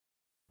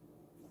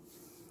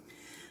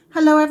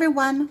Hello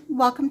everyone,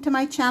 welcome to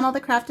my channel, The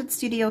Crafted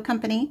Studio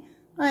Company.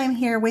 I am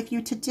here with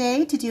you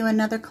today to do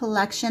another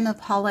collection of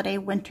holiday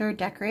winter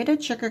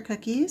decorated sugar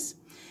cookies.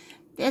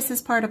 This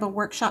is part of a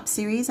workshop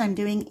series I'm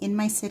doing in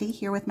my city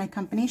here with my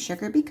company,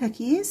 Sugar Bee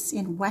Cookies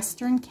in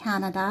Western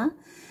Canada.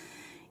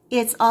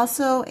 It's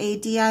also a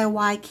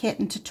DIY kit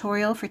and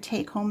tutorial for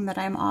take home that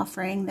I'm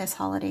offering this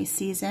holiday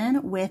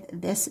season with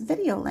this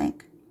video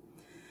link.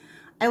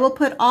 I will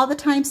put all the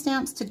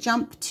timestamps to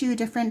jump to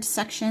different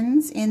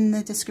sections in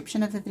the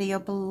description of the video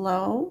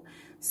below.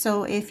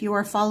 So if you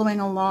are following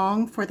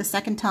along for the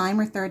second time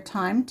or third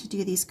time to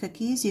do these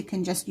cookies, you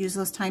can just use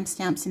those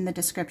timestamps in the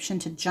description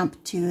to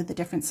jump to the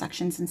different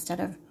sections instead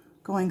of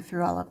going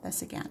through all of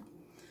this again.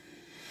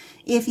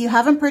 If you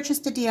haven't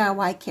purchased a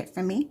DIY kit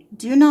from me,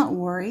 do not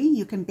worry.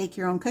 You can bake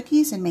your own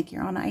cookies and make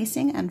your own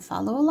icing and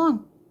follow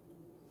along.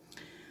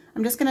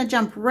 I'm just going to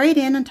jump right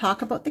in and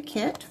talk about the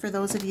kit for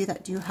those of you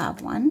that do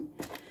have one.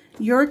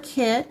 Your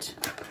kit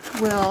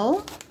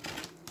will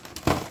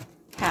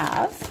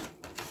have,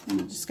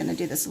 I'm just going to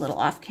do this a little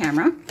off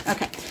camera.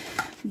 Okay,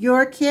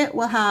 your kit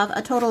will have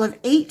a total of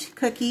 8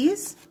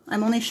 cookies.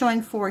 I'm only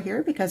showing 4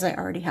 here because I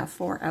already have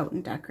 4 out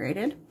and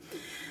decorated.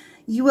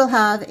 You will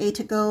have a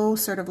to-go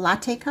sort of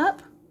latte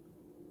cup,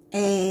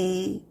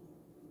 a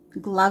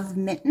glove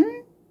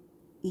mitten,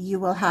 you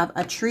will have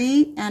a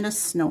tree, and a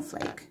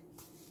snowflake.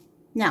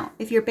 Now,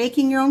 if you're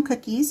baking your own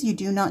cookies, you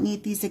do not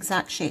need these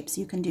exact shapes.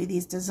 You can do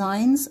these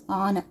designs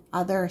on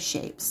other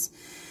shapes.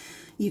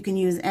 You can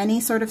use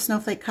any sort of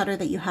snowflake cutter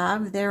that you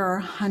have. There are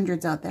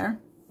hundreds out there.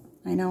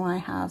 I know I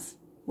have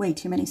way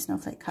too many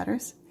snowflake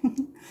cutters.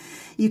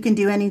 You can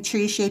do any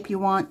tree shape you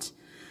want.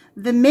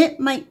 The Mitt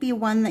might be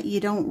one that you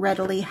don't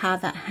readily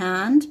have at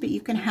hand, but you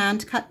can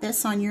hand cut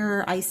this on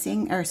your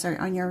icing, or sorry,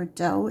 on your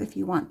dough if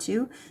you want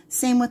to.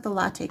 Same with the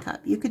latte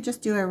cup. You could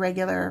just do a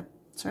regular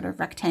sort of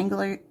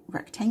rectangular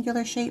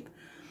shape,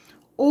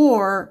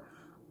 or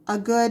a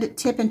good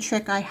tip and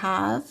trick I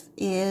have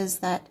is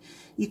that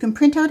you can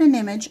print out an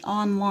image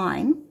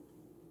online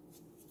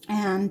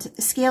and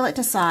scale it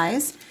to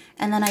size,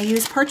 and then I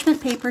use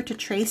parchment paper to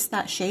trace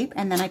that shape,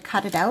 and then I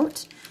cut it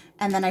out,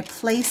 and then I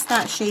place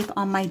that shape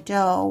on my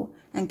dough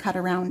and cut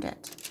around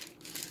it.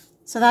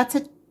 So that's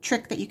a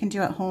trick that you can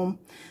do at home,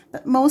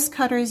 but most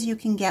cutters you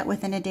can get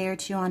within a day or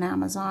two on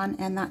Amazon,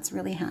 and that's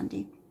really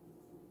handy.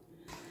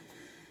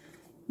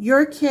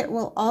 Your kit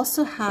will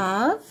also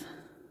have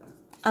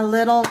a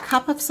little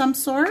cup of some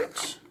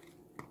sort,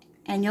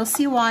 and you'll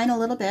see why in a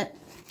little bit,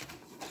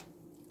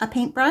 a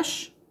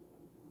paintbrush.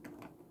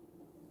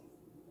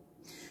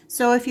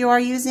 So if you are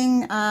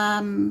using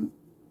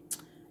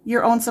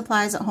your own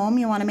supplies at home,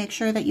 you want to make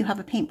sure that you have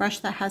a paintbrush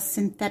that has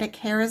synthetic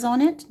hairs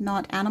on it,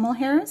 not animal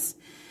hairs.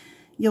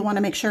 You'll want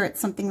to make sure it's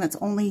something that's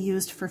only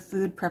used for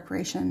food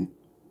preparation.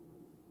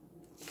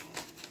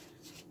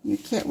 Your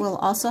kit will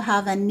also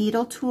have a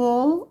needle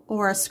tool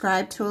or a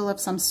scribe tool of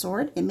some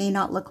sort. It may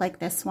not look like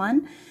this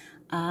one.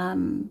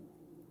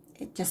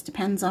 It just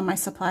depends on my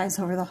supplies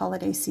over the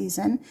holiday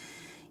season.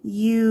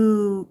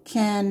 You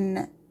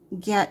can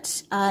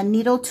get a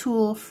needle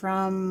tool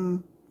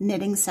from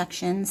knitting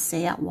sections,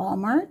 say at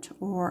Walmart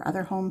or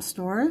other home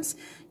stores.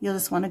 You'll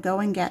just want to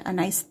go and get a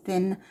nice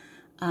thin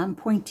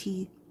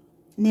pointy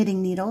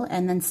knitting needle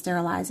and then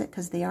sterilize it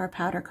because they are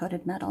powder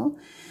coated metal.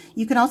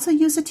 You can also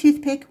use a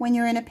toothpick when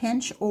you're in a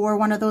pinch, or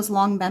one of those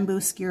long bamboo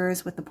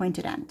skewers with the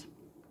pointed end.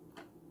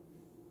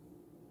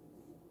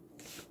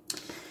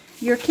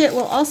 Your kit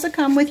will also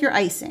come with your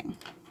icing.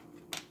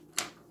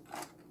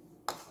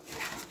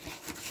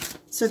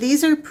 So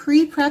these are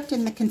pre-prepped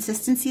in the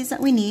consistencies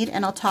that we need,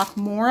 and I'll talk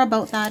more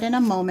about that in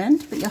a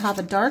moment, but you'll have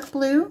a dark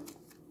blue,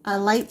 a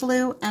light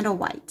blue, and a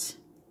white.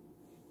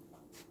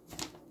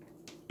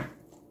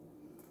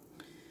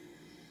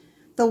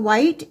 The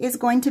white is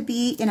going to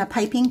be in a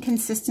piping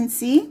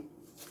consistency,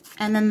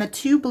 and then the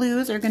 2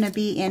 blues are going to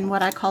be in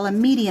what I call a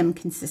medium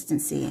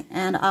consistency,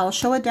 and I'll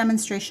show a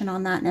demonstration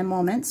on that in a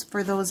moment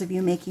for those of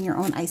you making your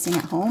own icing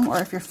at home, or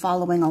if you're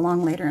following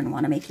along later and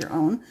want to make your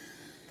own.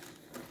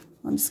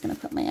 I'm just going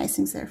to put my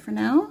icings there for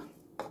now.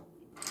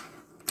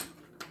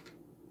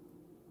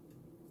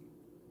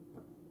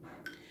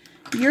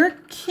 Your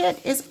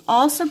kit is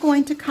also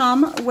going to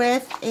come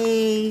with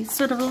a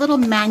sort of a little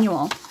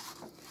manual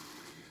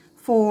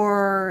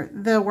for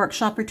the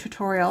workshop or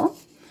tutorial,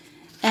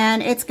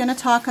 and it's going to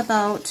talk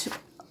about,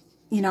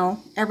 you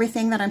know,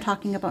 everything that I'm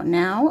talking about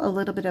now, a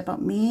little bit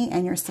about me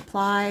and your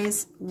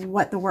supplies,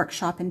 what the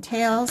workshop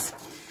entails.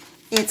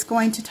 It's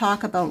going to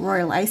talk about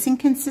royal icing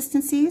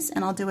consistencies,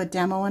 and I'll do a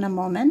demo in a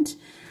moment,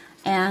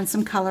 and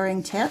some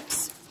coloring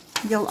tips.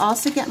 You'll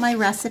also get my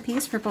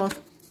recipes for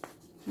both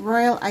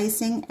royal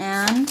icing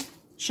and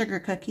sugar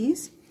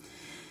cookies.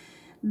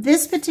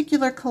 This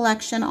particular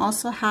collection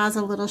also has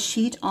a little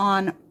sheet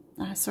on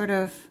sort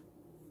of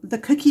the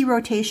cookie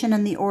rotation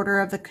and the order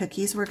of the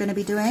cookies we're going to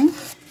be doing.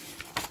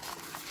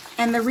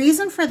 And the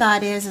reason for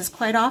that is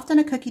quite often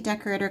a cookie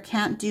decorator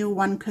can't do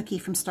one cookie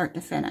from start to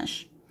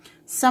finish.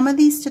 Some of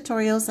these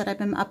tutorials that I've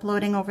been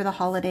uploading over the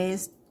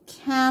holidays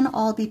can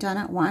all be done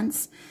at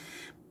once,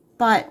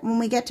 But when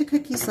we get to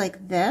cookies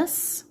like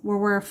this, where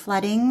we're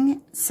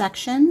flooding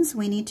sections,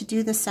 we need to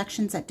do the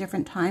sections at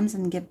different times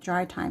and give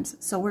dry times.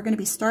 So we're going to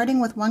be starting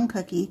with one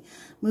cookie,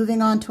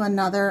 moving on to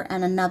another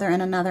and another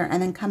and another,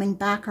 and then coming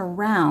back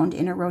around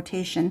in a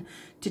rotation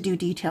to do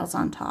details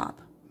on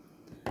top.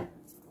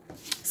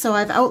 So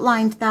I've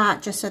outlined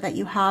that just so that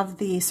you have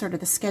the sort of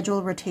the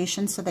schedule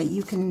rotation so that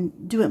you can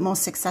do it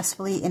most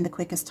successfully in the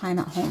quickest time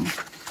at home.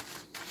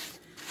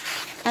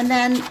 And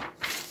then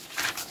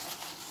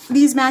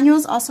these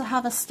manuals also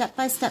have a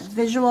step-by-step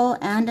visual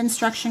and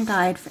instruction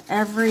guide for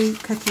every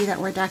cookie that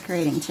we're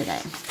decorating today.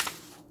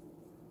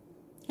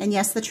 And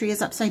yes, the tree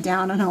is upside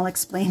down, and I'll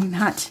explain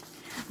that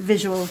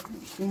visual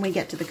when we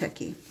get to the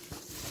cookie.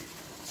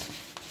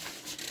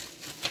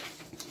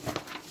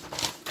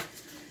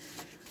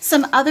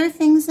 Some other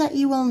things that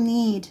you will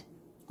need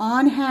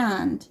on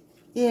hand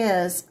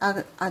is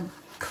a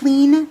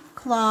clean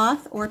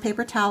cloth or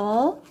paper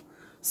towel,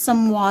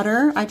 some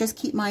water. I just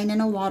keep mine in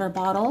a water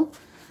bottle.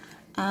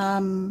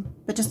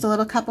 But just a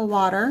little cup of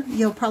water.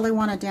 You'll probably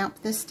want to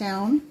damp this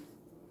down.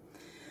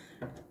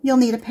 You'll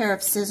need a pair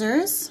of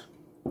scissors.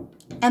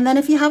 And then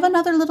if you have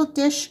another little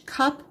dish,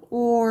 cup,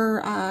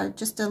 or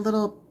just a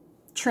little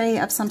tray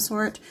of some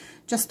sort,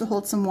 just to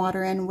hold some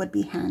water in would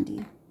be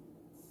handy.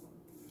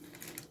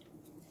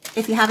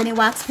 If you have any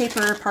wax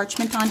paper or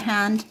parchment on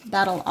hand,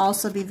 that'll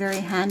also be very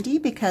handy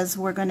because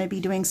we're going to be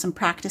doing some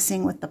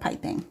practicing with the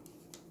piping.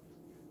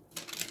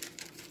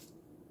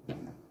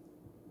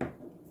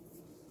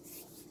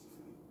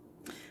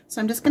 So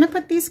I'm just going to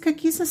put these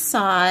cookies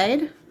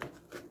aside,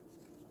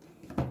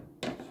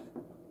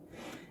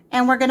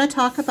 and we're going to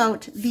talk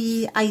about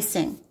the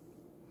icing.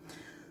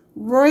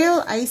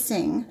 Royal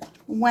icing,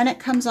 when it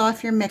comes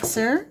off your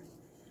mixer,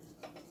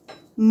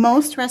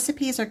 most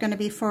recipes are going to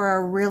be for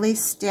a really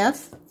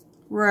stiff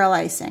royal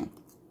icing.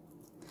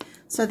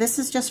 So this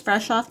is just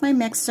fresh off my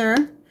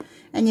mixer,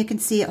 and you can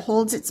see it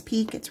holds its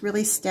peak. It's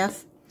really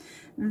stiff.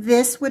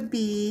 This would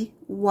be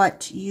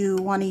what you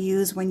want to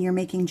use when you're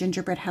making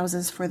gingerbread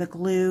houses for the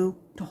glue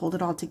to hold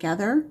it all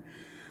together.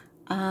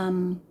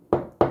 Some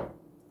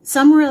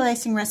royal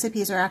icing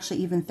recipes are actually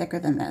even thicker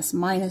than this.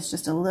 Mine is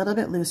just a little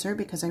bit looser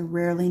because I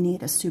rarely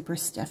need a super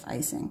stiff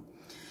icing.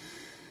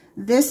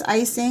 This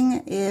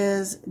icing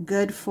is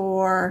good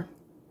for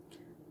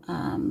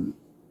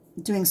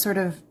doing sort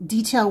of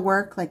detail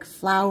work like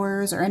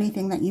flowers or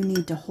anything that you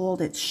need to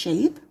hold its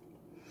shape.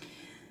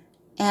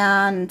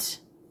 And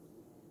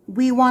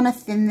we want to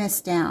thin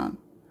this down.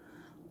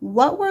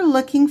 What we're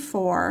looking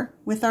for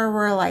with our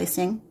royal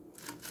icing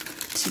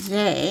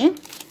today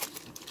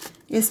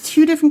is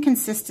two different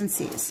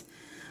consistencies.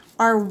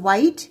 Our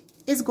white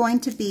is going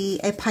to be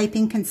a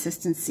piping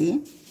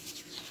consistency.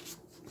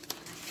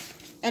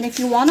 And if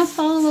you want to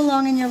follow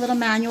along in your little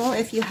manual,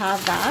 if you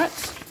have that,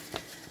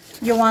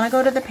 you'll want to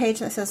go to the page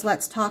that says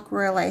Let's Talk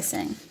Royal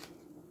Icing.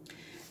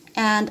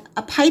 And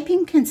a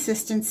piping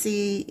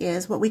consistency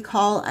is what we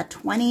call a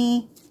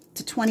 20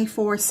 to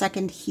 24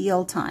 second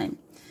heal time.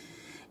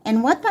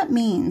 And what that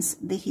means,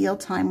 the heal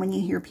time, when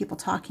you hear people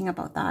talking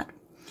about that,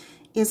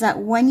 is that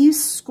when you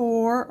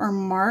score or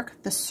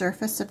mark the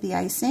surface of the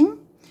icing,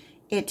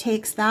 it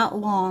takes that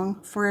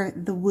long for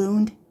the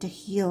wound to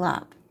heal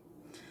up.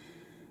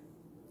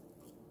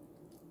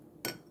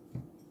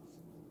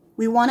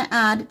 We want to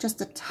add just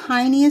the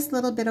tiniest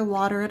little bit of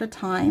water at a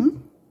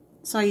time.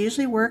 So I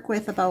usually work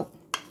with about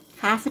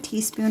half a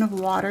teaspoon of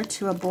water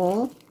to a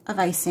bowl of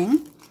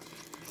icing,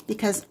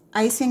 because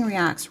icing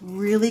reacts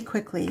really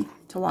quickly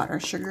to water.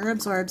 Sugar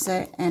absorbs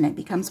it and it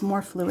becomes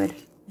more fluid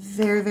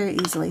very, very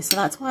easily. So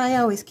that's why I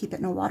always keep it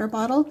in a water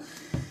bottle,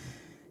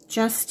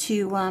 just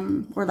to,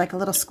 or like a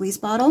little squeeze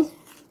bottle,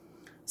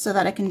 so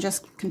that I can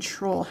just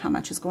control how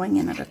much is going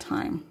in at a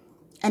time.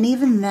 And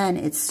even then,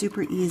 it's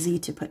super easy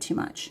to put too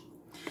much.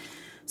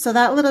 So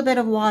that little bit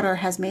of water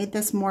has made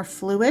this more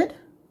fluid.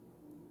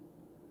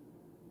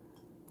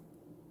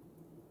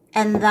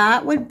 And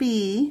that would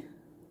be,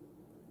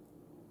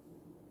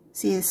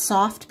 see the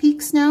soft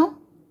peaks now,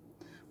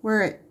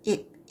 where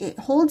it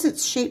holds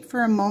its shape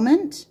for a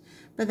moment,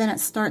 but then it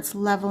starts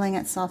leveling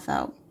itself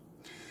out.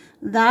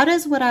 That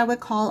is what I would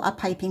call a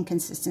piping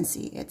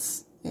consistency.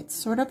 It's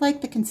sort of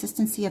like the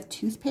consistency of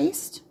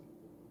toothpaste.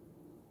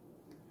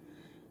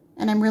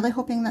 And I'm really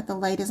hoping that the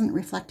light isn't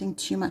reflecting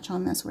too much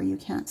on this where you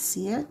can't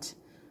see it.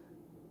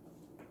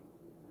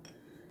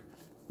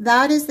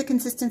 That is the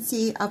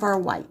consistency of our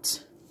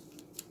white.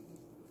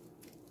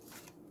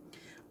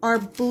 Our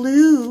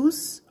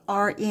blues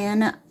are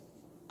in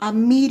a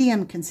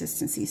medium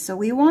consistency. So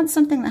we want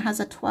something that has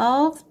a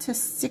 12 to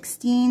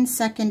 16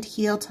 second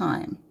heal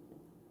time.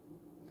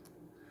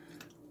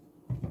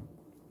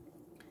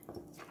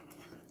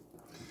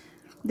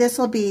 This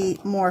will be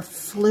more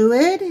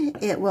fluid.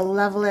 It will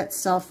level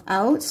itself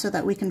out so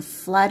that we can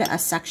flood a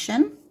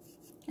section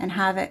and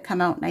have it come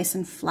out nice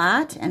and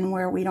flat, and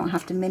where we don't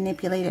have to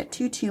manipulate it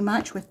too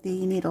much with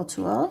the needle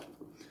tool.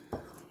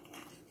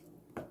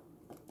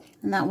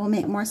 And that will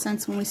make more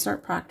sense when we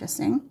start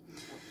practicing.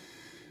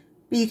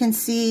 But you can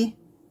see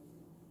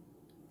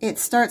it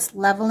starts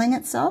leveling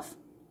itself.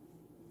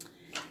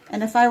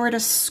 And if I were to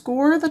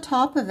score the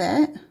top of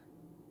it,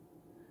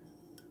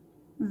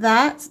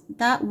 that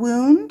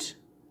wound,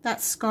 that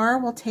scar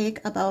will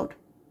take about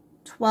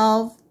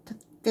 12 to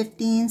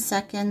 15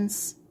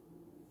 seconds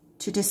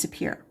to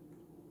disappear.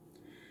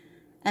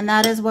 And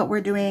that is what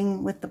we're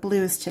doing with the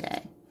blues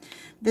today.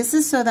 This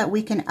is so that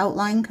we can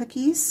outline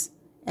cookies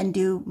and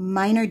do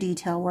minor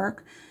detail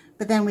work,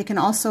 but then we can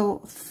also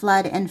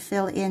flood and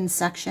fill in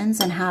sections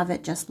and have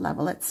it just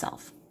level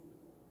itself.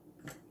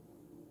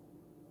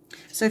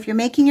 So if you're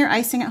making your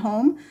icing at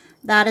home,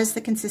 that is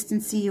the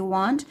consistency you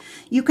want.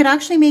 You could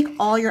actually make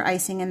all your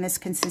icing in this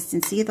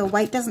consistency. The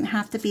white doesn't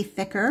have to be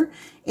thicker.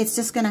 It's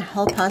just going to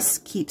help us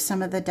keep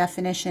some of the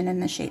definition in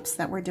the shapes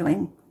that we're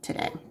doing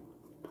today.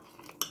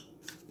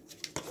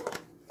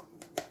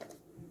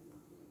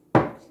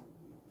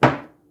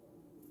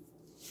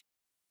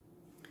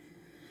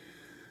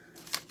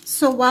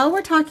 So while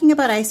we're talking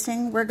about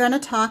icing, we're going to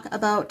talk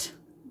about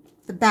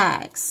the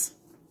bags.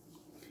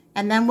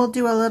 And then we'll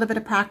do a little bit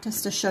of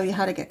practice to show you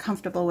how to get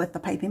comfortable with the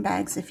piping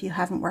bags if you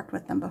haven't worked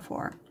with them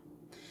before.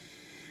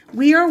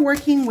 We are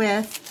working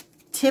with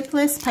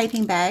tipless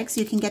piping bags.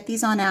 You can get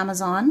these on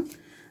Amazon.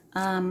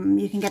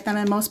 You can get them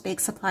in most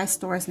bake supply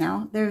stores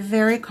now. They're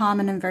very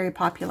common and very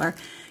popular.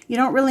 You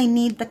don't really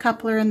need the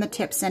coupler and the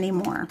tips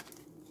anymore.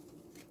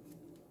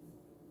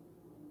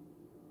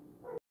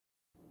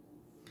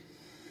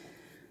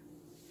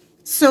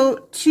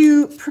 So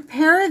to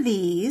prepare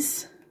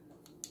these,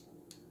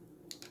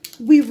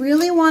 we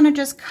really want to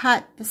just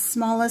cut the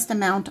smallest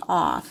amount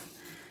off.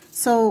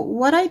 So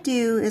what I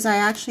do is I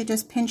actually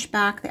just pinch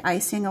back the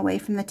icing away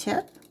from the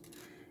tip,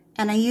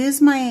 and I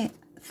use my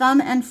thumb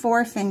and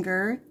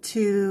forefinger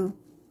to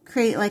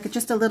create like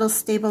just a little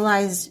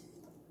stabilized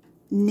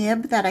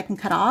nib that I can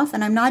cut off.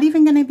 And I'm not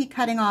even going to be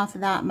cutting off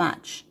that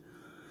much.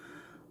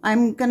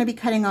 I'm going to be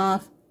cutting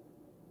off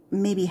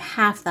maybe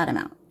half that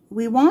amount.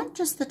 We want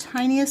just the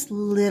tiniest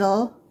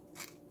little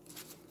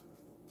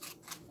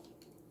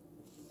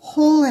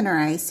hole in our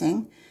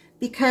icing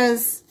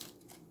because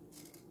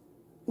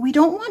we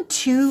don't want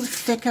too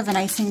thick of an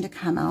icing to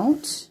come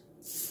out,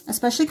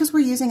 especially because we're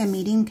using a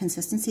medium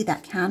consistency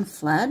that can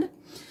flood.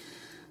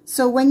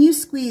 So when you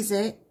squeeze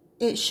it,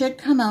 it should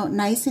come out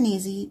nice and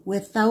easy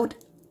without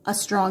a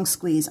strong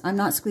squeeze. I'm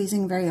not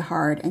squeezing very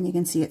hard, and you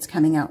can see it's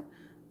coming out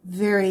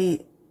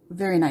very,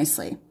 very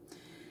nicely.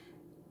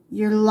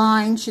 Your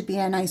line should be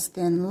a nice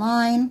thin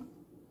line.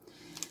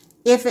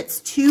 If it's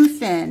too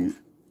thin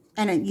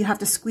and you have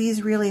to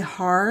squeeze really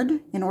hard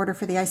in order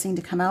for the icing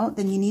to come out,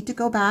 then you need to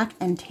go back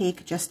and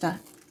take just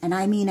and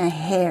I mean a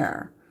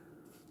hair,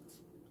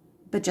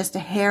 but just a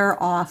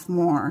hair off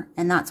more.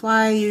 And that's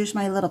why I use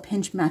my little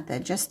pinch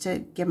method, just to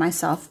give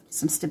myself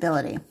some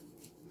stability.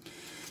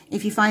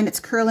 If you find it's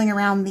curling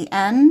around the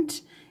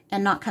end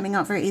and not coming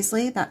out very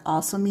easily, that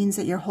also means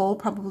that your hole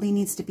probably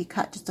needs to be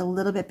cut just a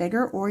little bit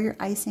bigger, or your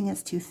icing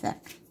is too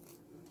thick.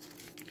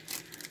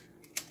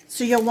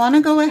 So you'll want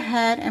to go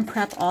ahead and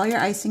prep all your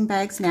icing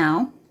bags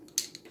now.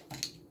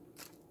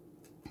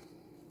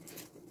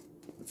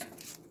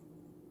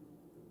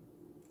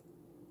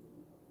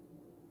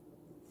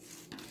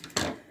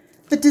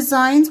 The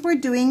designs we're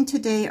doing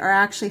today are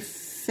actually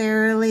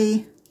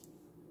fairly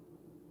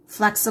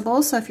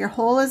flexible, so if your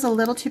hole is a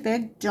little too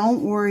big,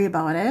 don't worry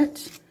about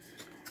it.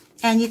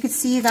 And you can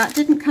see that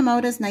didn't come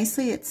out as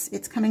nicely.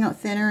 It's coming out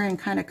thinner and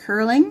kind of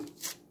curling.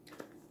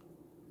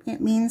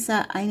 It means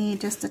that I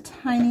need just the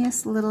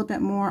tiniest little bit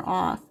more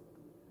off.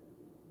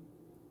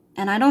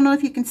 And I don't know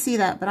if you can see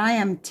that, but I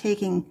am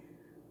taking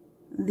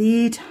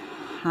the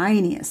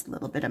tiniest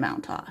little bit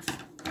amount off.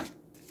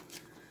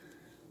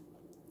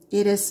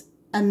 It is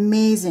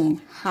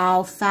amazing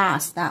how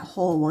fast that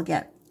hole will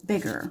get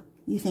bigger.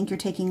 You think you're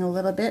taking a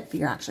little bit, but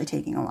you're actually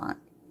taking a lot.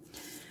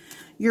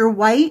 Your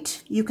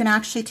white, you can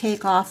actually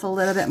take off a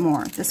little bit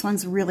more. This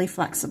one's really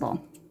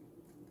flexible.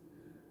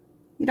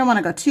 You don't want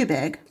to go too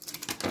big,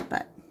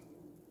 but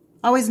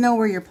always know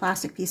where your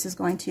plastic piece is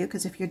going to,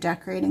 because if you're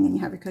decorating and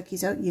you have your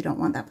cookies out, you don't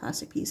want that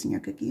plastic piece in your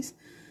cookies.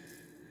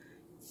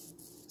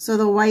 So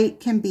the white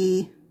can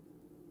be,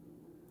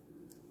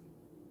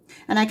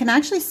 and I can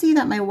actually see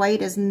that my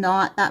white is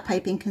not that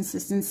piping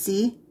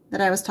consistency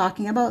that I was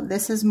talking about.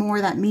 This is more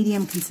that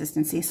medium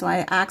consistency. So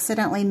I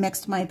accidentally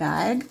mixed my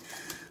bag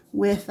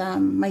with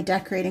my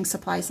decorating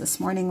supplies this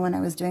morning when I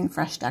was doing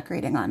fresh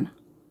decorating on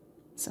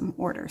some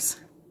orders.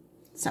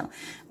 So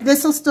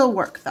this will still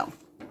work though.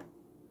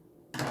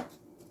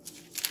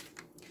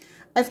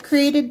 I've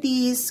created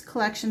these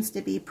collections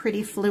to be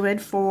pretty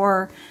fluid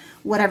for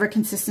whatever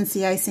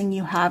consistency icing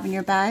you have in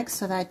your bag,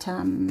 so that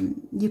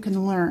you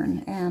can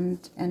learn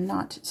and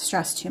not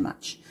stress too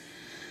much.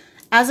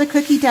 As a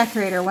cookie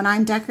decorator, when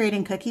I'm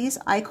decorating cookies,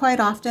 I quite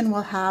often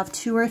will have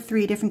 2 or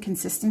 3 different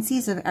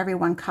consistencies of every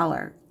one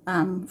color.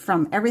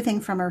 From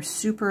everything from a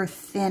super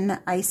thin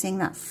icing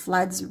that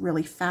floods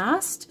really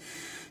fast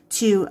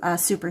to a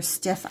super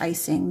stiff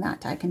icing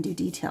that I can do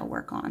detail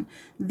work on.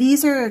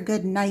 These are a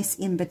good, nice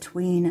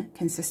in-between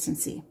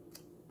consistency.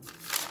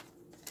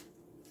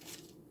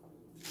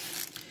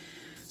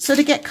 So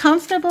to get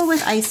comfortable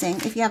with icing,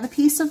 if you have a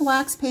piece of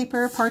wax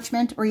paper,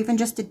 parchment, or even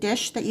just a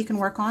dish that you can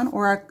work on,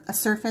 or a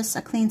surface,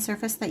 a clean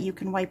surface that you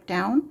can wipe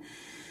down,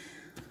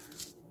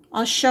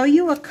 I'll show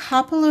you a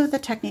couple of the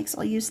techniques.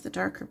 I'll use the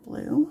darker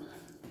blue.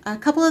 A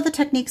couple of the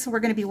techniques that we're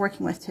going to be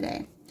working with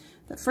today.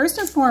 But first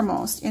and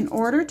foremost, in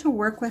order to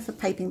work with a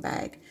piping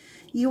bag,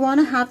 you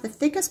want to have the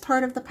thickest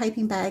part of the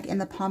piping bag in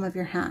the palm of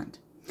your hand.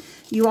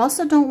 You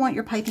also don't want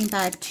your piping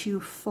bag too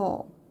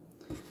full.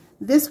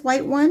 This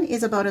white one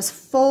is about as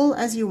full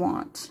as you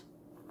want.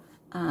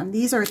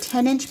 These are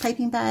 10-inch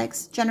piping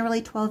bags,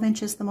 generally 12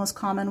 inches, the most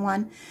common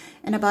one,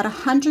 and about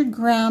 100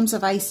 grams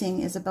of icing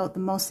is about the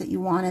most that you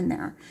want in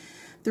there.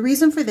 The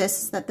reason for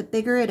this is that the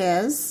bigger it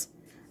is,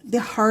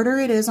 the harder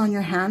it is on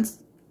your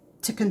hands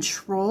to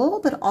control,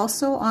 but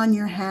also on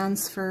your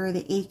hands for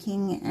the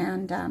aching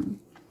and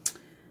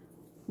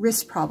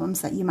wrist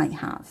problems that you might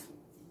have.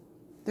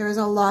 There is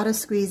a lot of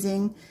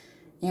squeezing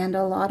and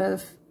a lot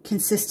of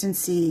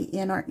consistency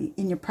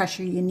in your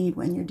pressure you need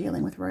when you're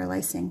dealing with royal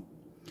icing.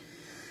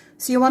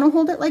 So you want to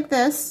hold it like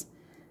this.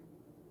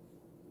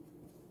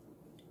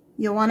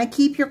 You'll want to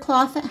keep your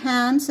cloth at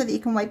hand so that you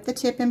can wipe the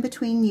tip in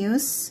between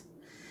use.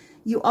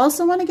 You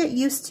also want to get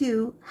used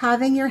to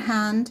having your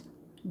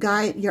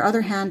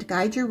other hand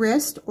guide your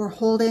wrist or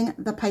holding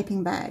the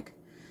piping bag.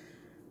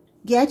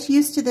 Get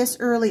used to this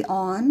early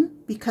on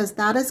because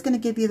that is going to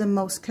give you the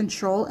most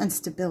control and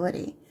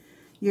stability.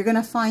 You're going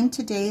to find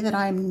today that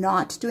I'm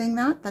not doing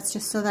that. That's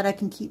just so that I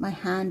can keep my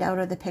hand out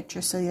of the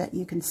picture so that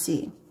you can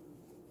see.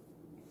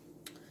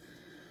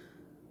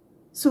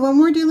 So when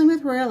we're dealing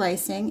with royal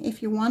icing,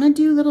 if you want to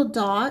do little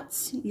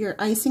dots, your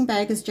icing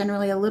bag is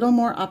generally a little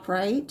more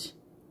upright,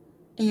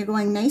 and you're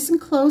going nice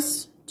and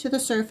close to the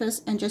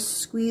surface and just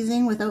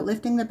squeezing without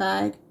lifting the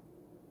bag,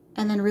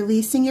 and then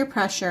releasing your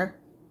pressure,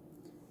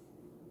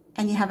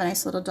 and you have a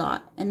nice little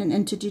dot. And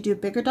then to do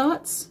bigger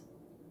dots,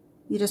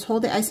 you just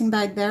hold the icing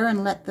bag there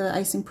and let the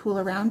icing pool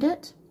around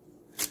it.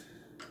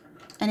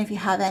 And if you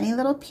have any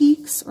little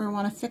peaks or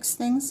want to fix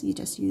things, you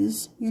just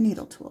use your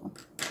needle tool.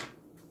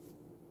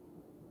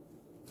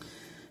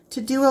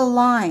 To do a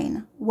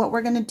line, what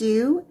we're going to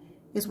do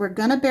is we're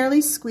going to barely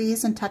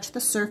squeeze and touch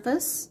the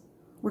surface.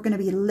 We're going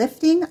to be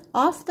lifting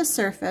off the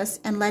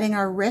surface and letting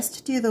our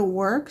wrist do the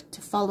work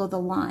to follow the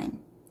line.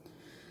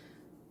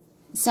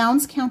 It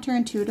sounds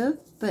counterintuitive,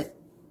 but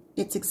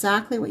it's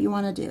exactly what you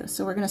want to do.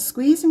 So we're going to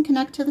squeeze and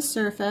connect to the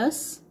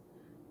surface,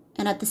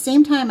 and at the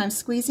same time I'm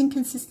squeezing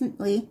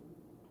consistently.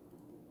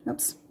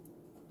 Oops,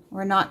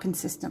 or not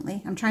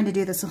consistently. I'm trying to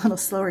do this a little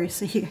slower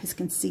so you guys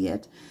can see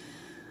it.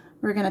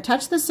 We're going to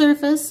touch the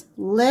surface,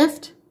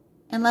 lift,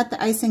 and let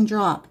the icing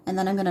drop, and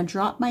then I'm going to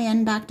drop my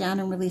end back down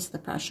and release the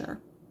pressure.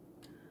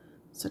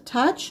 So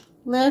touch,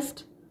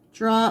 lift,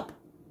 drop,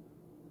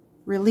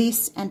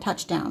 release, and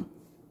touch down.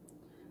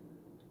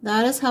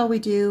 That is how we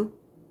do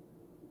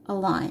a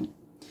line.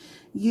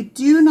 You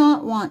do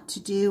not want to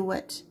do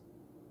what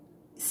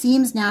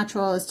seems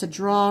natural is to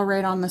draw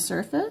right on the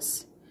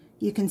surface.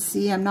 You can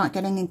see I'm not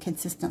getting a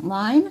consistent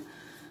line.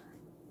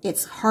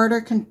 It's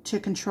harder to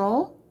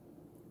control.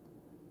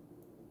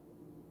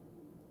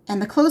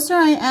 And the closer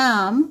I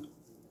am,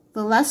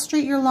 the less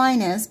straight your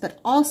line is, but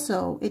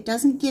also it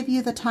doesn't give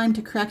you the time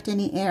to correct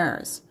any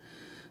errors.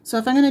 So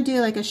if I'm going to do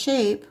like a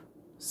shape,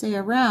 say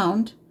a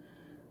round,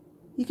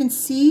 you can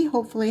see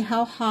hopefully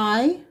how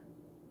high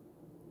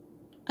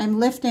I'm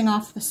lifting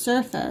off the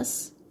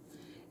surface,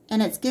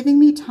 and it's giving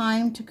me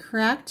time to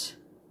correct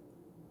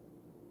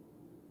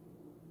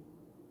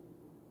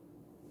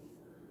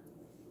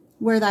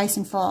where the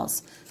icing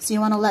falls. So you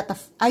want to let the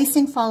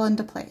icing fall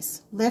into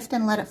place. Lift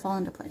and let it fall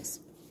into place.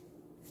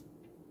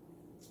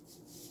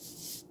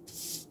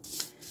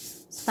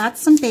 So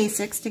that's some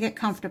basics to get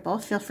comfortable.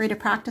 Feel free to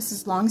practice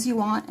as long as you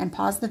want and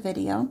pause the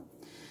video.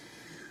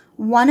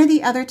 One of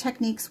the other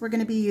techniques we're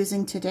going to be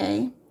using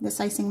today, this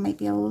icing might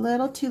be a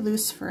little too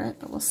loose for it,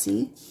 but we'll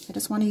see. I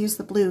just want to use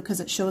the blue because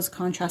it shows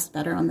contrast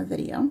better on the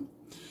video,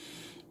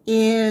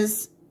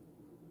 is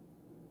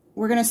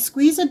we're going to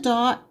squeeze a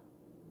dot,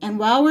 and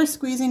while we're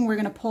squeezing, we're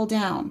going to pull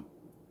down.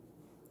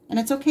 And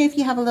it's okay if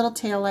you have a little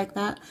tail like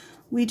that.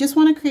 We just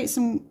want to create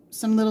some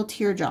little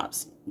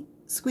teardrops.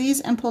 Squeeze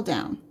and pull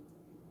down.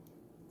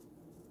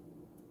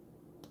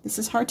 This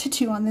is hard to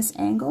do on this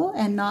angle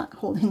and not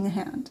holding the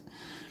hand.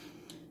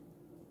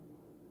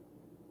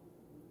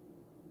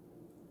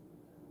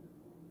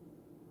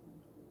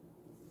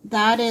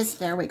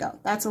 There we go.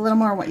 That's a little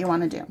more what you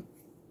want to do.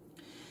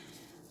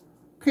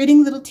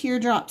 Creating little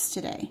teardrops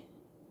today.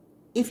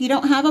 If you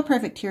don't have a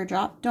perfect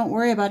teardrop, don't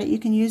worry about it. You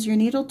can use your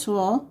needle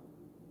tool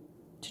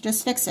to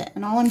just fix it.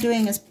 And all I'm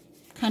doing is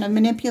kind of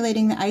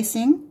manipulating the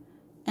icing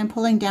and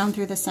pulling down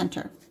through the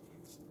center.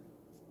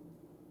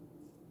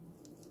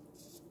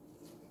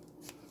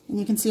 And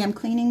you can see I'm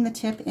cleaning the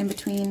tip in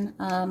between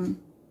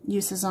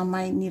uses on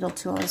my needle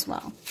tool as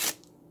well.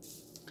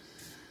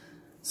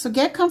 So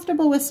get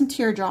comfortable with some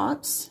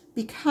teardrops,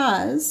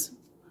 because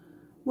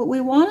what we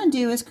want to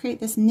do is create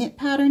this knit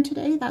pattern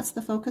today. That's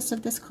the focus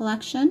of this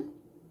collection.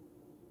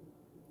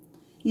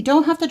 You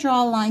don't have to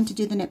draw a line to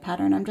do the knit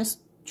pattern. I'm just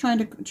trying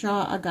to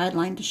draw a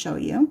guideline to show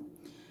you.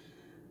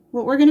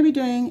 What we're going to be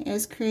doing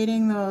is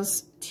creating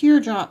those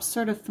teardrops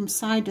sort of from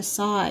side to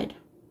side.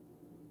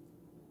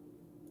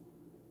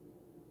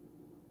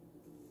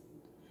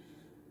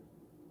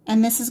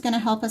 And this is going to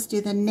help us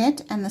do the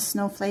knit and the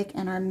snowflake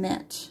and our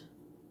knit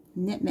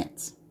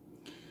mitts.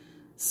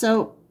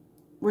 So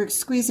we're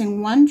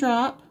squeezing one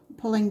drop,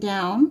 pulling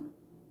down,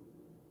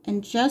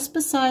 and just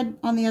beside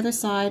on the other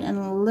side and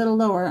a little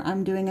lower,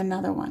 I'm doing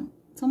another one.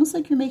 It's almost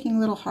like you're making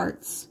little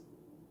hearts.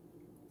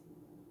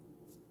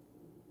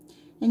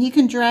 And you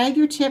can drag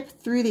your tip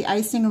through the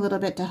icing a little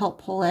bit to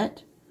help pull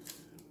it.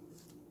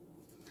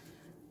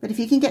 But if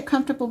you can get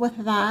comfortable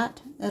with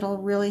that, it'll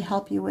really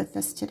help you with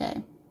this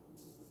today.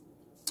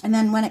 And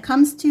then when it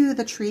comes to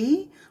the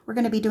tree, we're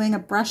going to be doing a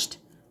brushed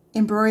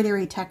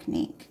embroidery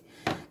technique.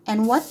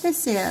 And what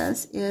this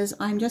is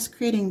I'm just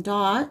creating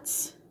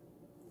dots,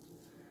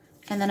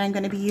 and then I'm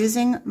going to be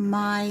using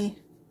my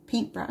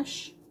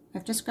paintbrush.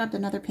 I've just grabbed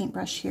another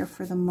paintbrush here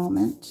for the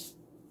moment.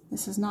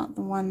 This is not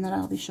the one that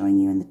I'll be showing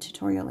you in the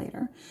tutorial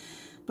later.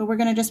 But we're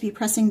going to just be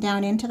pressing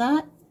down into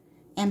that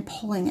and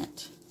pulling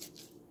it.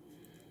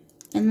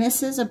 And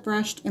this is a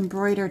brushed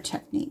embroider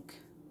technique.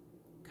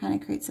 Kind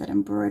of creates that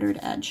embroidered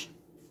edge.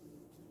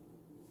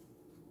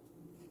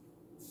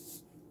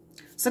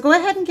 So go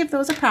ahead and give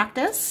those a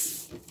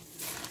practice.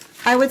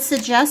 I would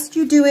suggest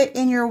you do it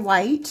in your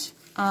white,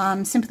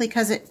 simply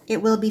because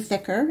it will be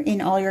thicker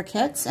in all your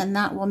kits, and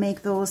that will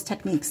make those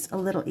techniques a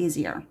little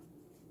easier.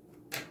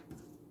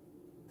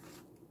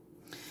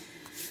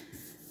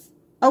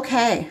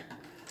 Okay,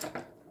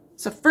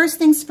 so first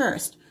things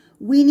first,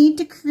 we need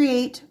to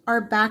create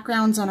our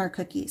backgrounds on our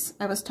cookies.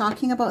 I was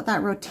talking about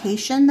that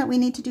rotation that we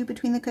need to do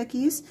between the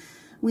cookies.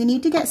 We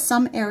need to get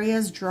some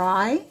areas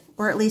dry,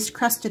 or at least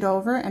crusted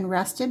over and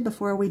rested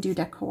before we do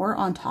decor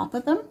on top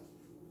of them.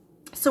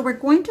 So we're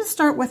going to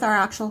start with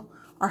our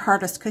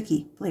hardest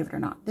cookie, believe it or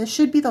not. This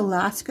should be the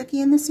last cookie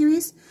in the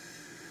series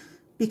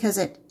because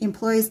it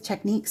employs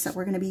techniques that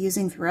we're going to be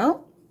using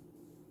throughout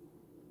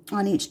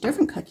on each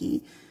different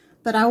cookie.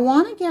 But I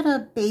want to get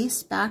a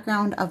base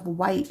background of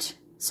white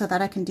so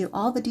that I can do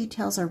all the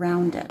details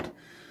around it.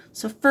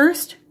 So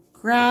first,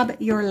 grab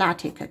your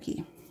latte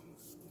cookie.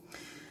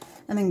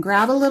 And then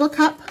grab a little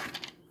cup,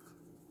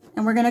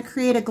 and we're going to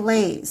create a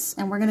glaze.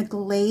 And we're going to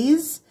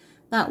glaze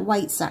that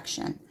white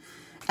section.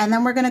 And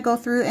then we're going to go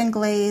through and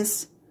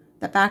glaze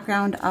the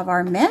background of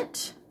our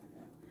mitt.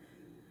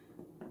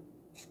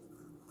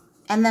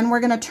 And then we're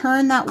going to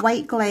turn that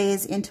white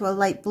glaze into a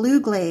light blue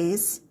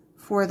glaze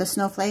for the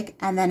snowflake,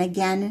 and then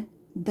again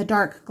the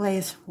dark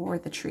glaze for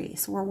the tree.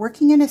 So we're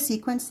working in a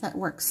sequence that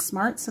works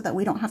smart so that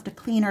we don't have to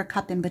clean our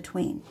cup in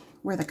between,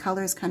 where the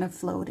colors kind of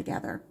flow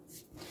together.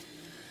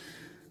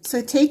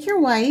 So take your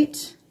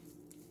white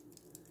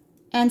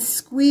and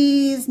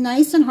squeeze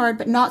nice and hard,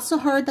 but not so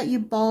hard that you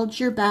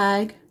bulge your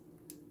bag.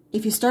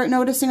 If you start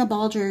noticing a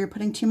bulge or you're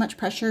putting too much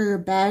pressure, your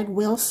bag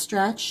will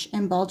stretch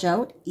and bulge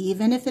out,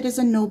 even if it is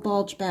a no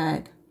bulge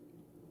bag.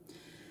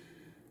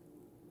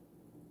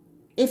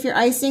 If your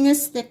icing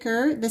is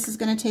thicker, this is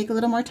going to take a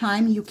little more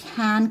time. You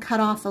can cut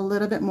off a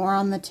little bit more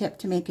on the tip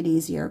to make it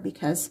easier,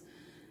 because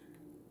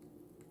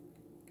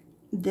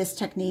this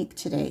technique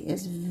today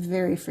is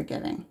very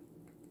forgiving.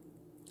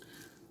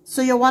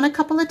 So you'll want a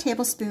couple of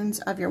tablespoons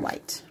of your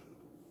white.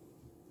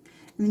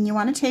 And then you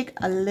want to take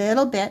a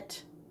little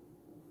bit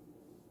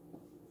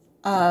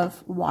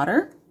of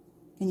water,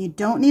 and you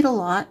don't need a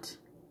lot,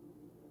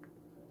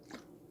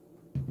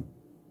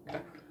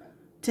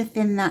 to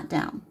thin that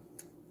down.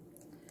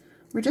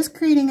 We're just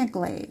creating a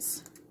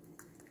glaze,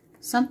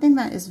 something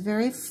that is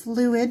very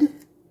fluid.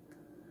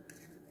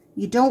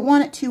 You don't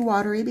want it too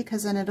watery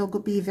because then it'll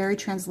be very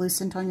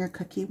translucent on your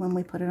cookie when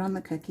we put it on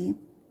the cookie.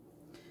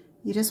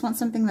 You just want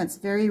something that's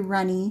very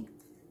runny,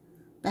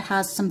 but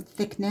has some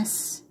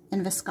thickness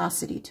and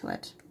viscosity to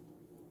it.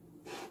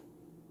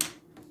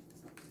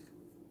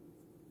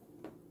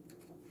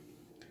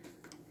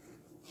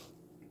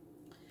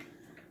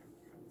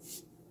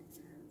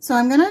 So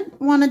I'm going to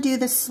want to do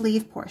the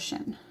sleeve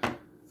portion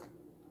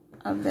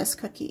of this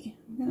cookie.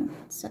 I'm going to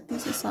set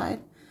these aside.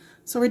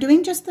 So we're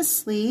doing just the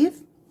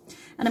sleeve,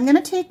 and I'm going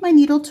to take my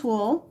needle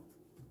tool,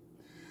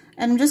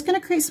 and I'm just going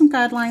to create some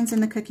guidelines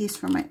in the cookie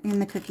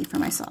for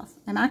myself.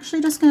 I'm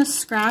actually just going to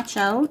scratch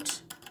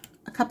out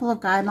a couple of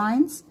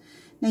guidelines.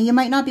 Now you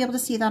might not be able to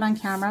see that on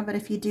camera, but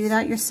if you do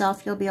that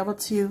yourself, you'll be able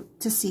to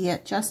see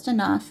it just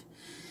enough.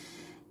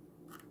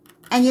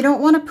 And you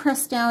don't want to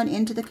press down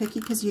into the cookie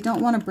because you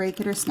don't want to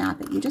break it or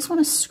snap it. You just want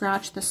to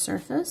scratch the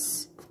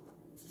surface.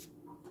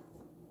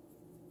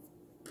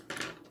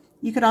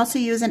 You could also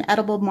use an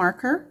edible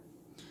marker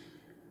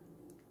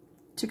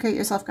to create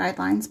yourself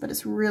guidelines, but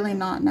it's really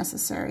not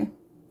necessary.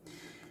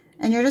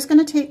 And you're just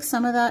going to take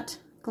some of that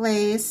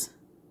glaze,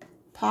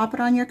 pop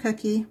it on your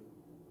cookie,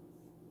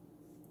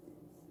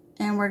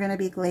 and we're going to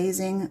be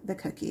glazing the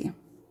cookie.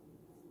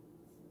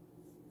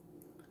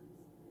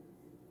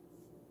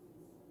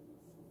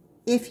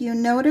 If you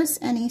notice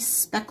any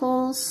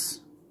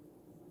speckles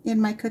in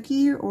my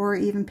cookie or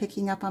even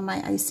picking up on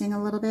my icing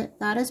a little bit.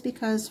 That is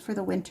because for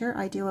the winter,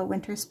 I do a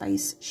winter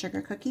spice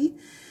sugar cookie.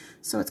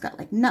 So it's got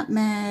like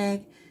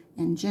nutmeg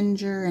and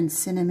ginger and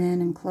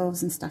cinnamon and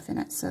cloves and stuff in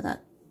it. So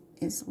that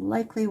is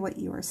likely what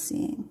you are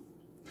seeing.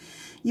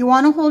 You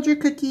want to hold your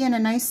cookie in a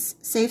nice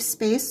safe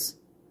space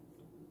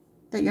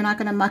that you're not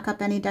going to muck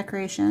up any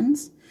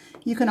decorations.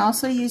 You can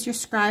also use your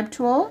scribe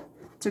tool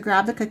to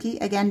grab the cookie.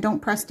 Again,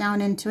 don't press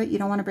down into it. You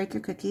don't want to break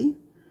your cookie.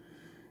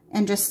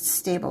 And just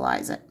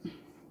stabilize it.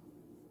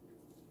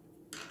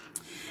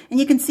 And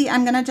you can see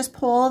I'm going to just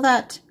pull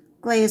that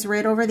glaze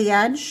right over the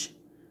edge.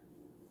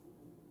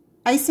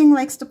 Icing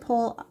likes to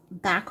pull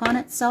back on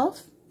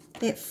itself.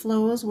 It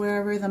flows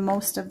wherever the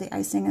most of the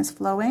icing is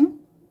flowing,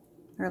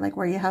 or like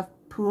where you have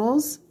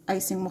pools,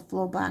 icing will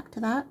flow back to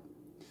that.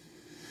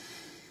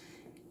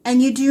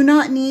 And you do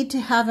not need to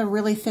have a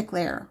really thick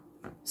layer.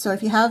 So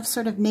if you have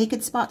sort of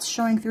naked spots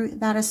showing through,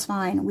 that is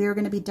fine. We are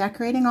going to be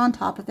decorating on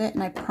top of it,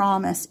 and I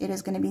promise it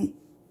is going to be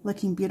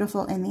looking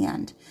beautiful in the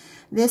end.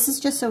 This is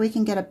just so we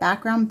can get a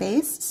background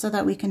base so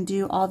that we can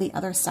do all the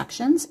other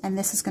sections, and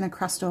this is going to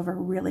crust over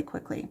really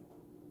quickly.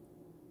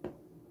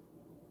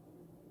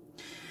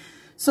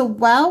 So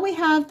while we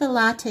have the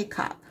latte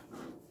cup,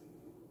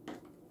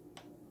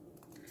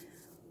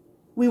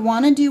 we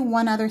want to do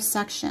one other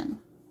section,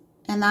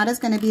 and that is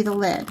going to be the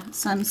lid.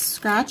 So I'm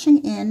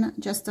scratching in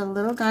just a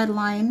little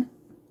guideline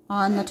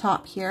on the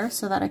top here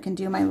so that I can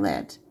do my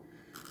lid.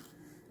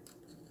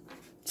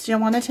 So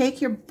you'll want to take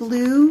your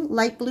blue,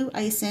 light blue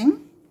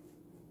icing,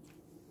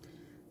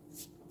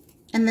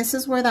 and this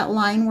is where that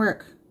line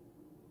work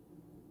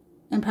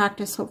and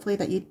practice, hopefully,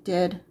 that you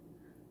did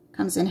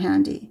comes in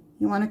handy.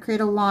 You want to create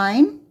a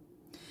line,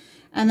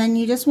 and then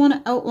you just want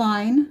to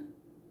outline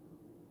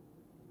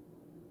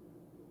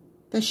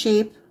the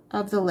shape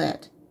of the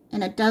lid.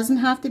 And it doesn't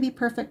have to be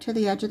perfect to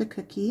the edge of the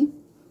cookie.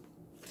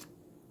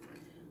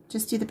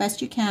 Just do the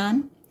best you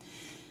can.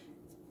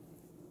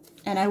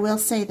 And I will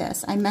say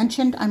this, I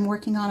mentioned I'm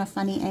working on a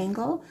funny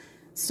angle,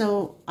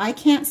 so I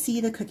can't see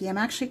the cookie. I'm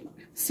actually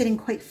sitting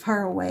quite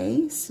far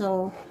away,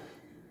 so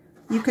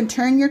you can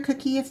turn your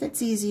cookie if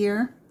it's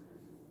easier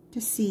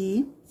to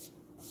see.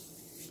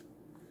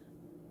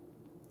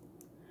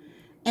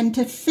 And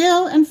to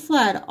fill and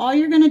flood, all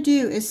you're going to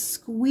do is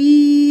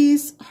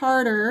squeeze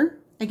harder.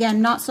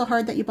 Again, not so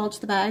hard that you bulge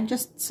the bag,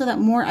 just so that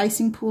more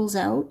icing pools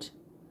out.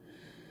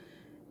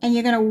 And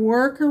you're going to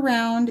work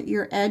around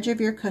your edge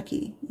of your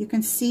cookie. You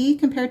can see,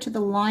 compared to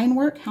the line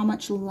work, how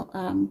much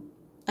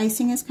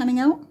icing is coming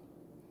out.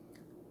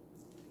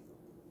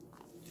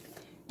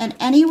 And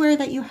anywhere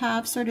that you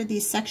have sort of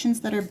these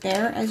sections that are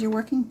bare as you're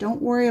working,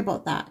 don't worry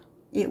about that.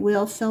 It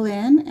will fill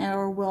in,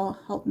 or we'll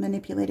help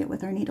manipulate it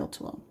with our needle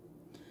tool.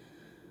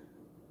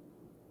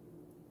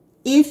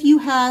 If you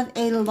have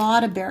a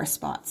lot of bare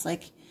spots,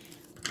 like,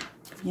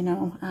 you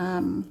know,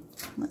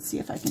 let's see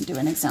if I can do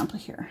an example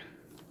here.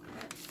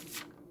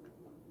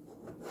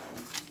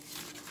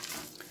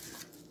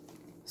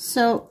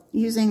 So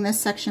using this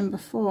section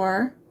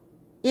before,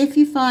 if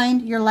you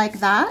find you're like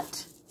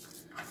that,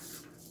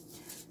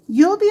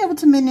 you'll be able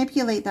to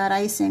manipulate that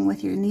icing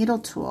with your needle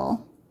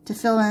tool to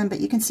fill in, but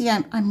you can see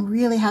I'm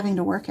really having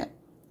to work it.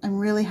 I'm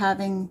really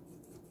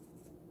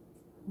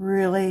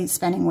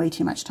spending way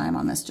too much time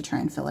on this to try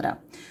and fill it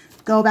up.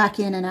 Go back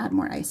in and add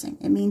more icing.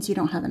 It means you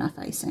don't have enough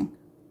icing.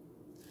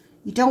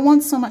 You don't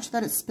want so much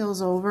that it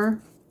spills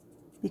over,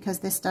 because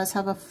this does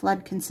have a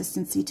flood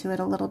consistency to it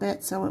a little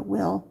bit, so it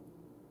will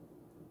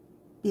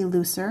be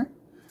looser.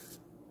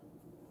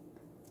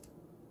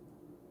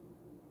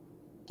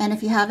 And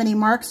if you have any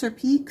marks or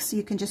peaks,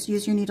 you can just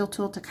use your needle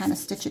tool to kind of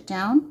stitch it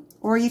down,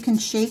 or you can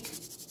shake,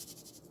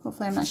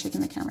 hopefully I'm not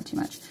shaking the camera too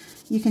much,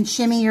 you can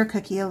shimmy your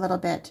cookie a little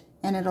bit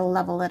and it'll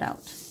level it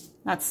out.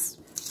 That's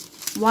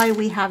why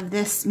we have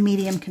this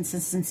medium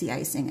consistency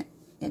icing.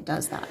 It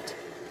does that.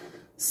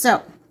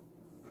 So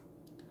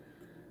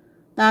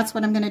that's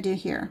what I'm going to do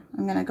here.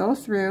 I'm going to go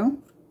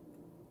through,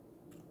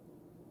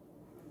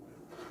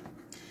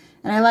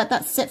 and I let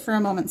that sit for a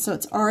moment, so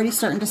it's already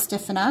starting to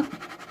stiffen up.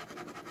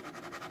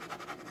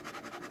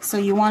 So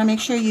you want to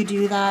make sure you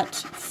do that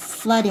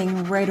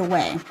flooding right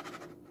away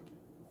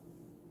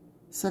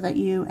so that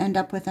you end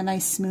up with a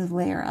nice smooth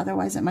layer.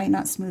 Otherwise it might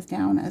not smooth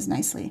down as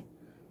nicely.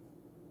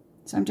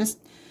 So I'm just,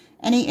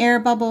 any air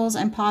bubbles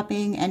I'm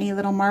popping, any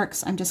little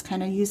marks, I'm just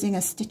kind of using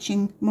a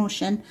stitching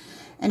motion.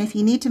 And if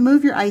you need to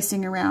move your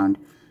icing around,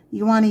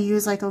 you want to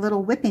use like a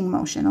little whipping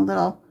motion,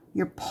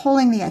 you're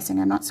pulling the icing.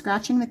 I'm not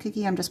scratching the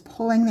cookie, I'm just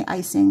pulling the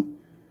icing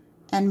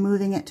and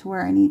moving it to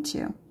where I need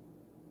to.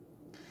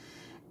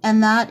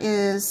 And that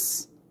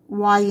is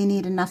why you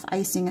need enough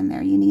icing in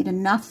there. You need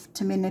enough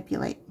to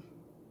manipulate.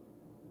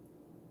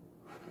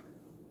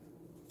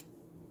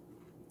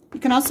 You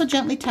can also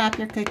gently tap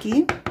your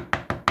cookie.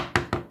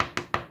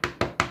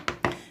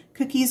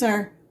 Cookies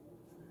are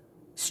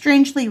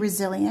strangely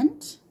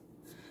resilient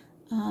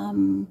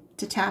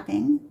to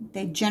tapping.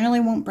 They generally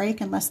won't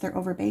break unless they're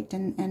overbaked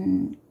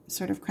and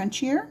sort of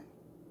crunchier,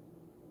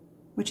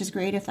 which is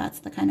great if that's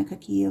the kind of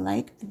cookie you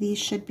like.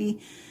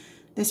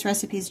 This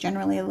recipe is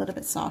generally a little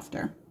bit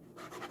softer.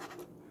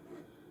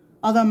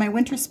 Although my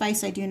winter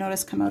spice, I do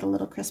notice, come out a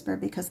little crisper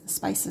because the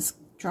spices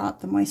draw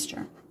up the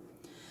moisture.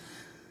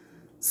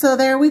 So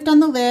there we've done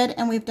the lid,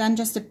 and we've done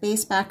just a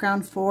base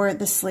background for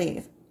the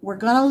sleeve. We're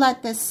going to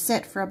let this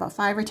sit for about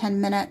 5 or 10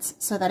 minutes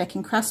so that it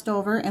can crust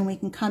over and we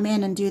can come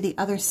in and do the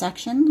other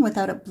section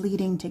without it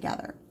bleeding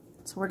together.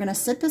 So we're going to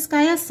sit this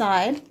guy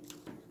aside,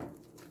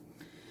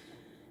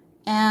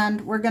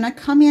 and we're going to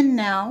come in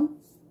now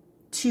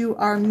to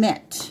our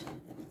mitt.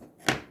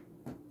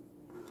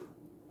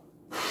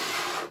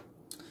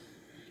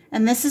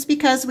 And this is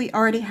because we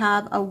already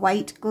have a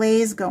white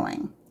glaze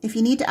going. If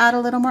you need to add a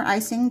little more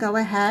icing, go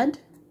ahead,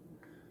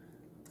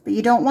 but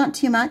you don't want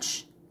too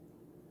much.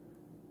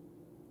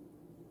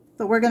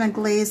 But we're going to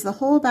glaze the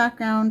whole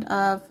background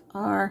of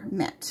our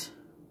mitt.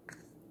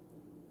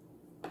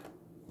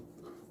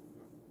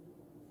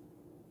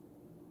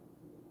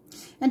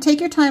 And take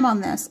your time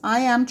on this. I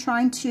am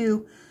trying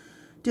to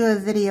do a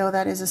video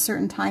that is a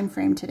certain time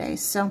frame today,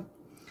 so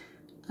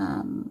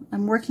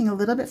I'm working a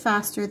little bit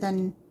faster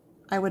than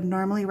I would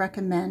normally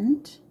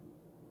recommend.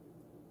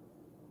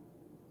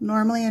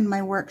 Normally in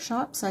my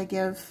workshops I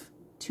give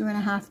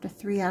 2.5 to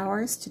 3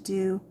 hours to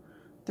do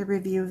the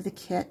review of the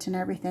kit and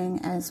everything,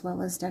 as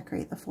well as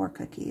decorate the 4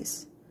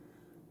 cookies.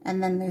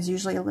 And then there's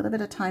usually a little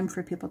bit of time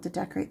for people to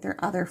decorate their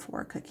other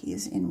 4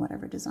 cookies in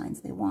whatever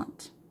designs they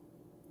want.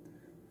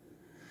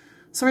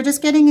 So we're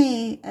just getting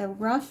a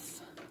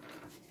rough,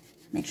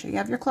 make sure you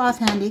have your cloth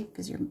handy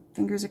because your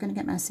fingers are going to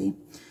get messy.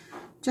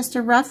 Just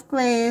a rough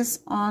glaze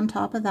on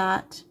top of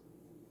that.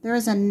 There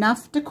is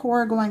enough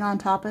decor going on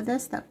top of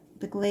this that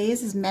the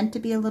glaze is meant to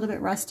be a little bit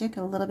rustic,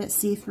 a little bit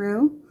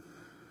see-through,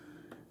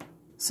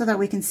 so that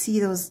we can see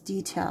those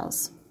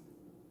details.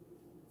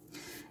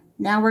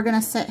 Now we're going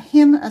to set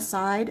him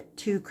aside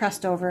to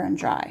crust over and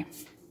dry.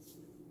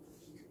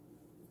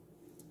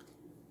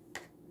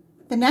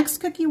 The next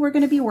cookie we're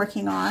going to be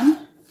working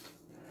on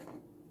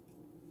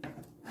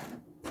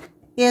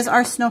is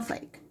our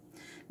snowflake.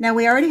 Now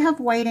we already have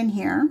white in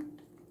here,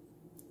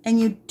 and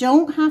you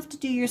don't have to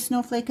do your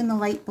snowflake in the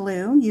light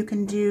blue. You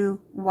can do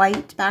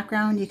white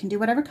background, you can do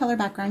whatever color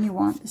background you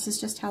want. This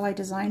is just how I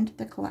designed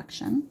the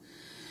collection.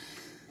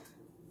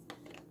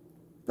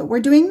 But we're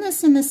doing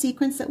this in the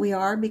sequence that we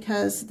are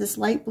because this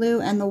light blue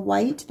and the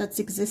white that's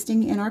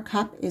existing in our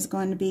cup is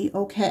going to be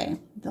okay.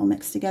 They'll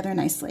mix together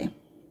nicely.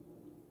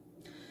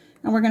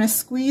 And we're going to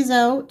squeeze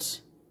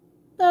out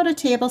about a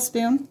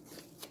tablespoon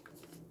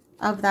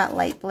of that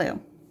light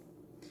blue.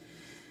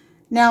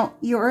 Now,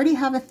 you already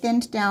have a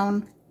thinned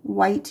down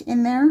white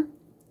in there,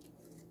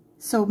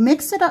 so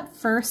mix it up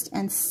first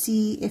and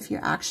see if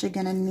you're actually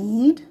going to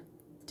need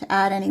to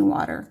add any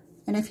water.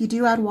 And if you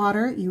do add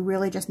water, you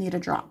really just need a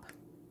drop.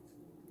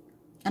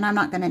 And I'm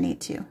not going to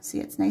need to. See,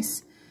 it's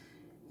nice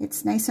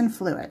and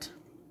fluid.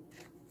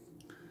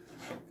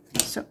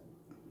 So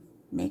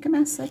make a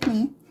mess like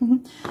me.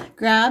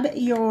 Grab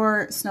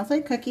your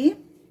snowflake cookie.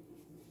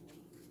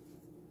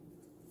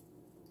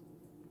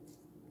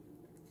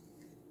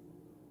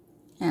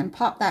 And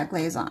pop that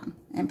glaze on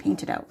and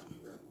paint it out.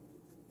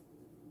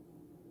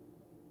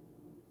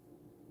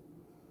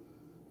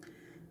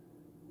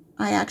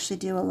 I actually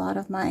do a lot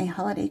of my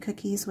holiday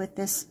cookies with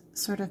this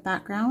sort of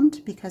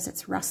background because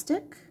it's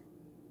rustic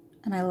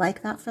and I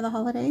like that for the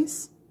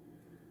holidays.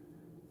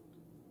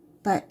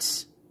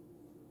 But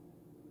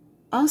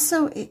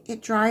also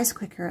it dries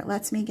quicker. It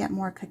lets me get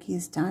more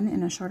cookies done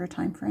in a shorter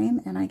time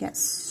frame, and I get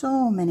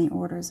so many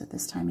orders at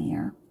this time of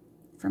year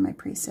for my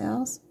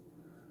pre-sales.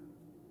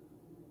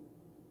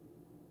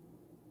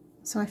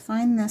 So I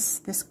find this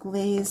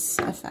glaze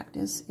effect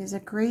is a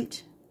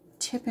great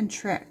tip and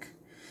trick,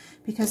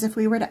 because if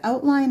we were to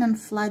outline and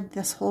flood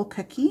this whole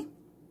cookie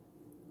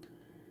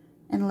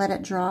and let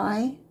it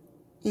dry,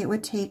 it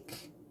would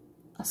take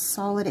a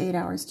solid 8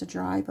 hours to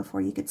dry before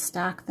you could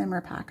stack them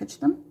or package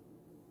them.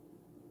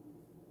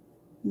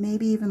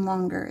 Maybe even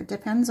longer. It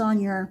depends on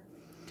your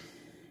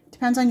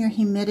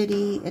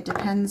humidity, it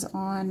depends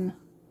on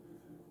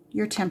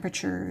your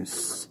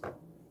temperatures,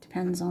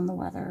 depends on the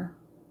weather.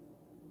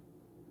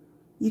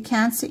 You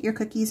can sit your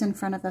cookies in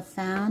front of a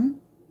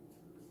fan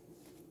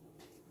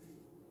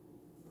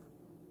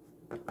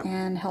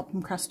and help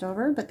them crust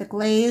over, but the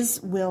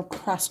glaze will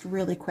crust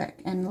really quick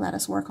and let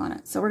us work on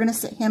it. So we're going to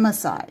sit him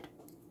aside.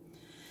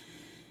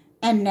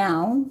 And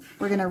now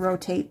we're going to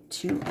rotate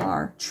to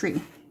our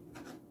tree.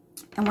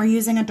 And we're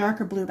using a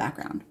darker blue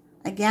background.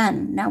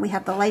 Again, now we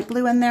have the light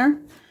blue in there,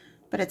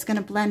 but it's going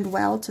to blend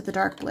well to the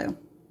dark blue.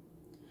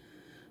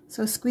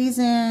 So squeeze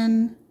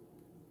in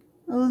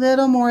a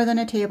little more than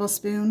a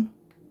tablespoon.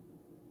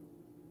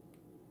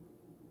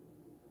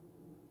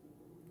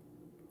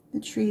 The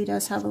tree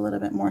does have a little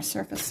bit more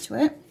surface to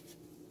it.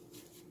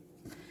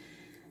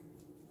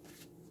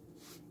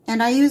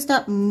 And I used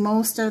up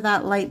most of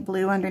that light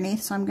blue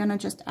underneath, so I'm going to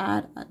just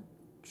add a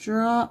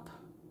drop,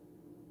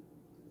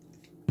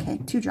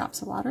 2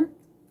 drops of water.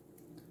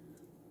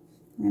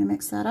 I'm going to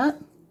mix that up,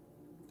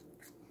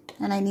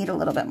 and I need a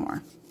little bit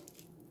more.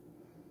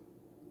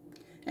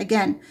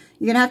 Again,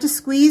 you're going to have to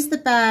squeeze the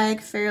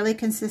bag fairly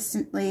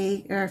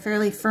consistently or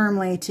fairly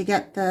firmly to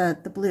get the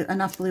blue,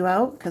 enough blue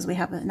out, because we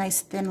have a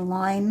nice thin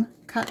line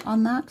cut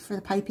on that for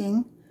the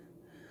piping.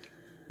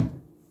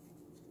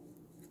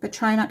 But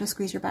try not to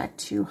squeeze your bag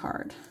too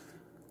hard.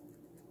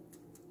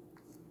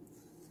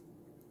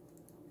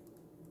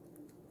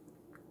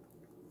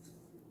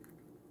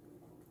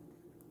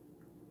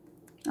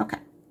 Okay.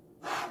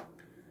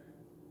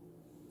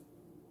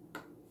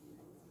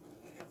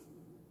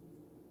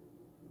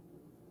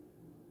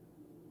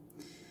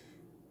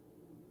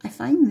 I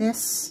find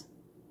this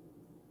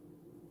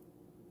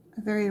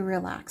a very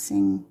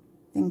relaxing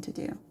thing to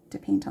do, to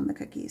paint on the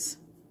cookies.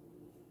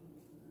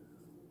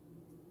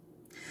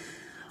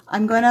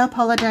 I'm going to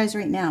apologize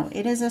right now.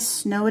 It is a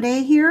snow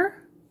day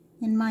here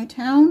in my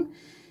town,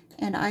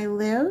 and I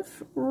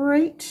live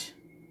right,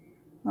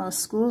 well,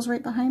 school's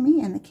right behind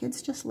me, and the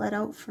kids just let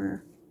out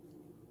for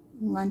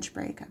lunch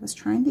break. I was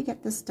trying to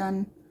get this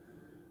done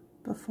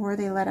before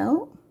they let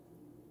out.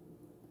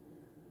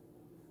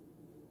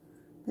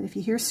 But if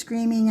you hear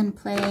screaming and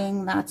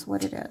playing, that's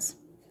what it is.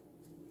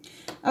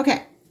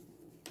 Okay.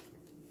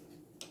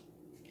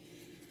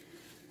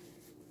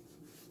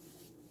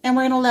 And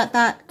we're going to let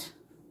that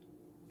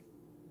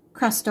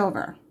crust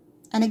over.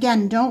 And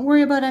again, don't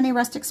worry about any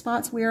rustic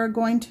spots. We are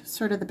going to,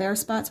 sort of the bare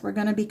spots, we're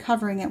going to be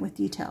covering it with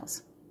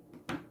details.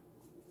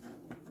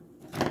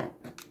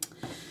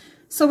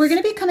 So we're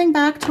going to be coming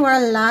back to our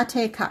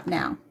latte cup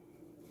now.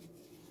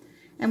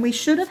 And we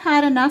should have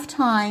had enough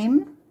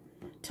time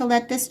to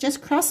let this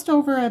just crust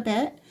over a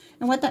bit.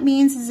 And what that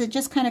means is it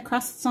just kind of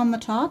crusts on the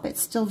top.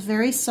 It's still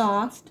very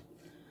soft,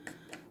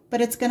 but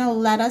it's going to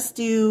let us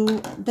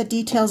do the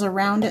details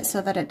around it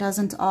so that it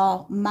doesn't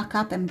all muck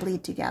up and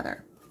bleed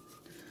together.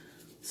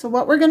 So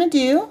what we're going to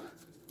do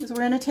is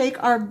we're going to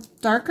take our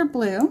darker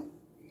blue,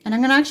 and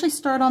I'm going to actually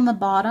start on the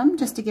bottom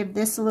just to give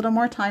this a little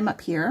more time up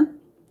here.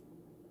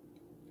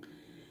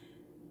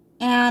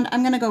 And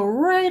I'm going to go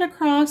right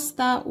across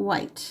that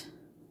white.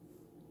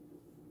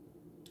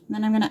 And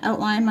then I'm going to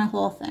outline my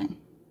whole thing.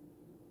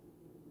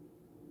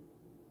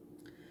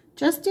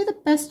 Just do the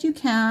best you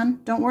can.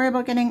 Don't worry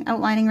about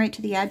outlining right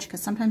to the edge,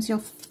 because sometimes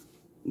you'll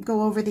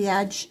go over the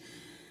edge.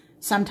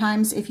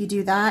 Sometimes if you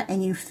do that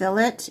and you fill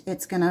it,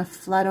 it's going to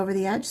flood over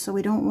the edge, so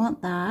we don't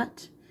want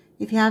that.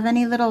 If you have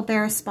any little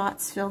bare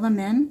spots, fill them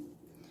in.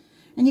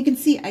 And you can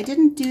see I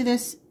didn't do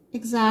this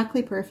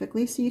exactly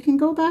perfectly, so you can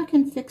go back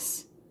and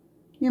fix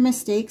your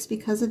mistakes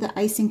because of the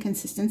icing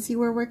consistency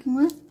we're working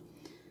with.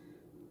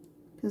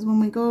 Because when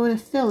we go to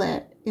fill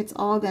it, it's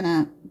all going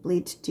to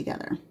bleed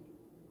together.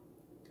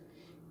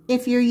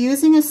 If you're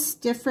using a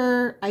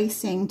stiffer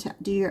icing to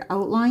do your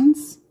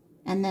outlines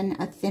and then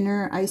a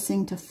thinner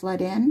icing to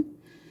flood in,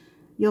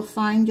 you'll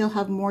find you'll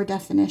have more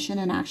definition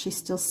and actually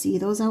still see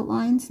those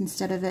outlines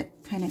instead of it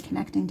kind of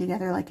connecting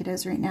together like it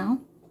is right now.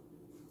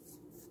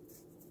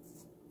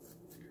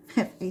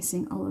 I have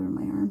icing all over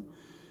my arm.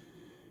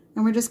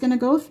 And we're just going to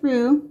go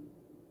through.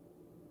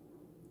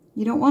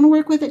 You don't want to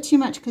work with it too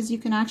much because you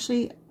can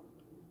actually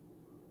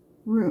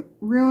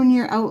ruin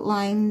your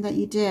outline that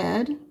you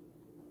did.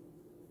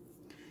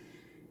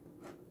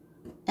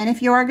 And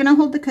if you are going to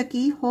hold the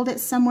cookie, hold it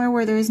somewhere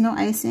where there is no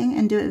icing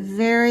and do it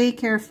very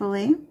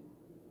carefully.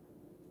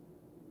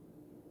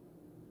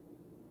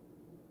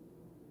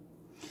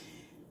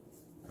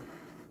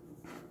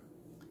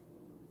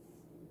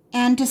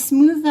 And to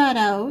smooth that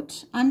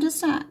out, I'm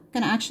just going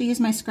to actually use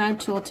my scribe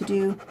tool to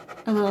do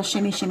a little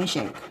shimmy, shimmy,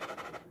 shake.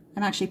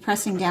 I'm actually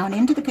pressing down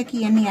into the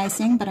cookie and the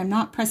icing, but I'm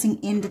not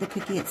pressing into the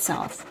cookie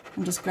itself.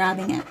 I'm just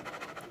grabbing it.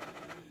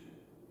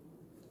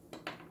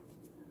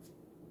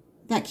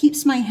 That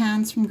keeps my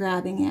hands from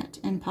grabbing it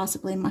and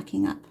possibly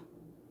mucking up.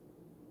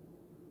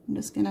 I'm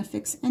just going to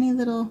fix any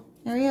little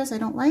areas I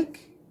don't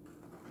like.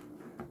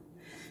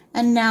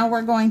 And now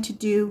we're going to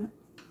do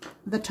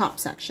the top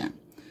section.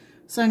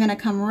 So I'm going to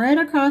come right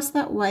across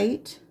that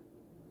white.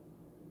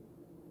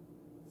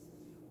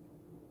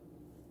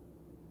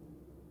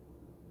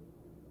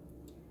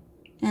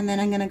 And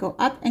then I'm going to go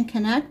up and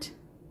connect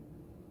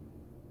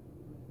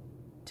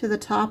to the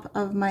top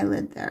of my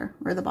lid there,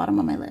 or the bottom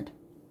of my lid.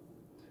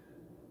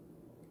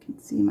 You can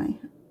see my,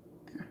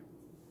 there.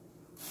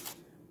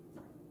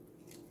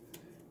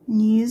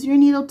 And use your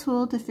needle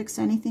tool to fix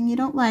anything you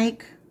don't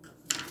like.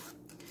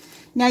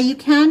 Now you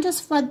can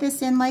just flood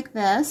this in like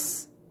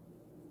this.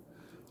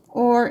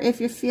 Or if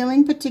you're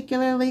feeling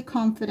particularly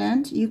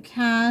confident, you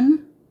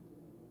can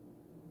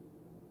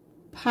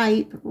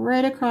pipe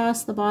right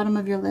across the bottom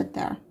of your lid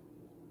there.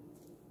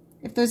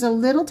 If there's a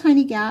little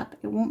tiny gap,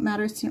 it won't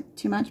matter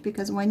too much,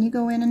 because when you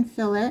go in and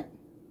fill it,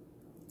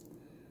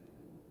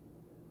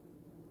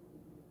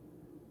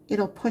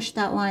 it'll push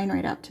that line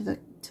right up to the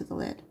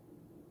lid.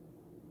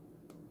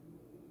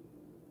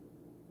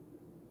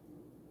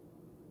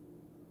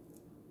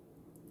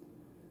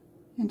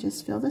 And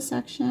just fill the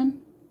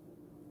section.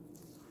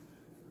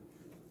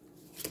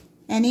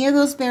 Any of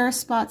those bare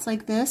spots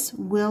like this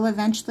will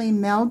eventually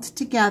meld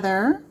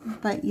together,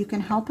 but you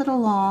can help it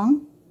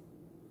along.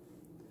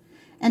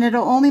 And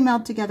it'll only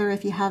melt together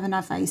if you have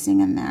enough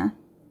icing in there.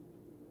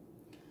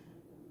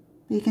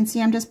 But you can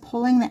see I'm just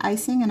pulling the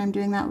icing and I'm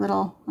doing that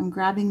little, I'm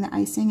grabbing the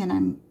icing and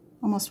I'm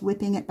almost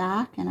whipping it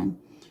back and I'm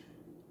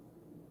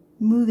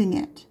moving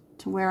it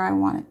to where I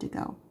want it to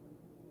go.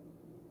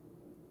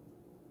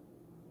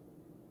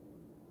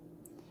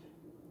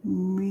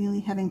 I'm really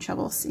having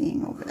trouble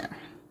seeing over there.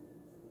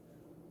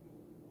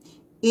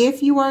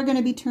 If you are going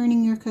to be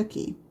turning your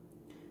cookie,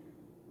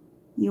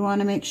 you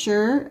want to make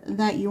sure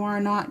that you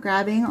are not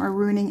grabbing or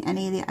ruining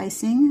any of the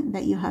icing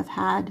that you have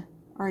had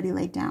already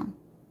laid down.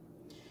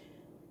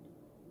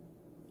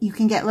 You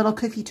can get little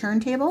cookie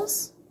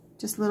turntables,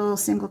 just little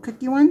single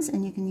cookie ones,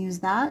 and you can use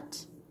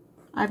that.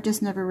 I've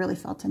just never really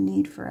felt a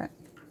need for it.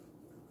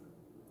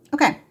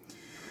 Okay,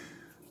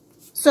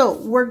 so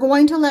we're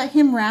going to let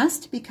him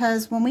rest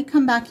because when we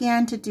come back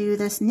in to do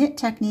this knit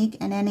technique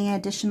and any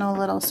additional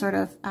little sort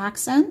of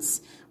accents,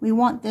 we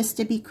want this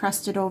to be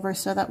crusted over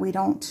so that we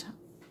don't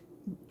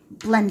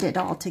blend it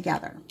all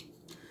together.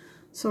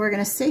 So we're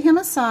going to sit him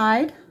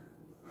aside.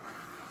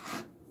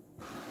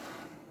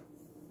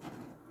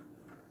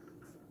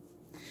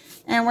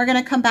 And we're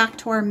going to come back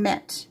to our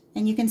mitt.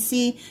 And you can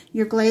see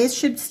your glaze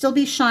should still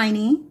be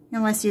shiny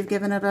unless you've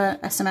given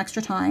it some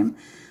extra time.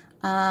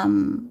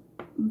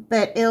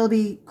 But it'll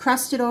be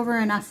crusted over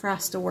enough for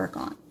us to work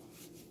on.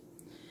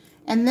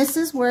 And this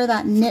is where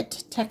that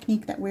knit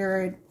technique that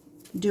we're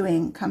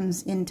doing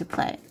comes into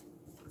play.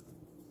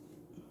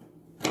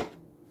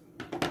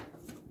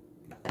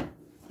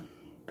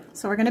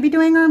 So we're going to be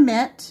doing our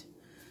mitt.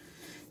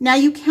 Now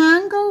you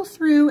can go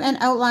through and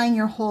outline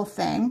your whole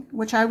thing,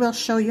 which I will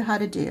show you how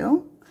to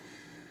do.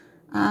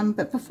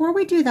 But before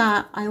we do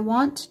that, I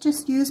want to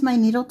just use my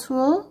needle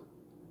tool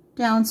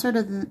down sort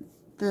of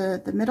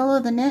the middle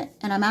of the knit,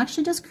 and I'm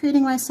actually just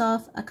creating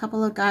myself a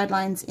couple of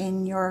guidelines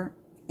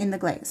in the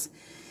glaze.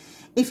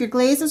 If your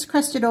glaze is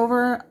crusted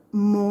over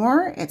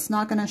more, it's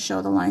not going to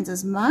show the lines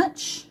as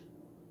much.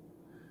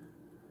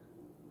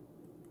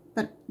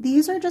 But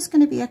these are just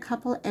going to be a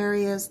couple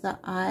areas that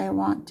I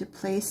want to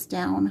place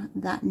down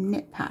that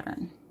knit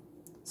pattern.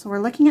 So we're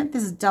looking at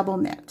this double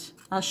knit.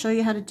 I'll show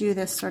you how to do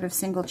this sort of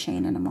single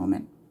chain in a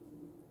moment.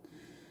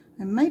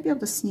 I might be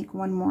able to sneak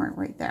one more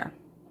right there.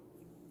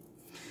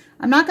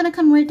 I'm not going to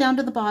come right down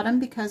to the bottom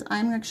because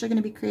I'm actually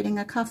going to be creating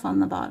a cuff on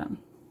the bottom.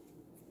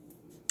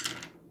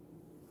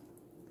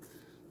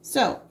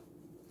 So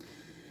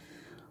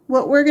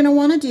what we're going to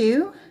want to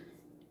do,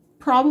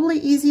 probably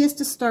easiest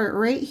to start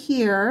right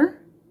here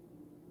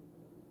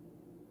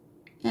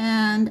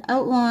and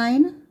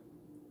outline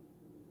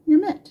your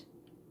mitt.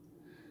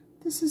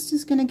 This is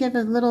just going to give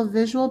a little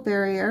visual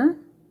barrier.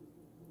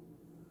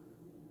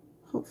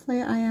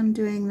 Hopefully I am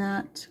doing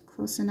that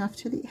close enough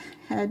to the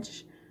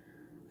edge.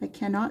 I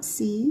cannot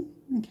see,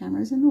 the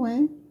camera's in the way.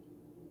 And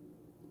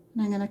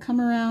I'm going to come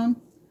around,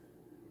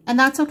 and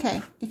that's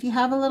okay. If you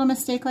have a little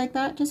mistake like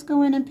that, just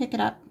go in and pick it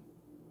up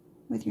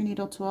with your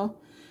needle tool.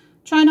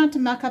 Try not to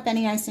muck up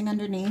any icing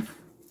underneath,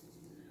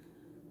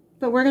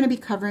 but we're going to be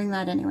covering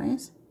that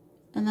anyways.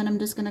 And then I'm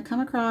just going to come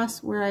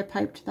across where I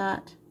piped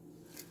that.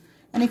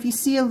 And if you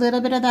see a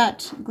little bit of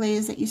that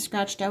glaze that you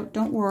scratched out,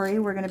 don't worry,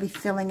 we're going to be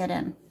filling it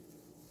in.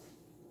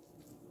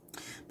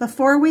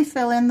 Before we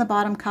fill in the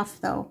bottom cuff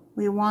though,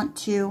 we want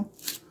to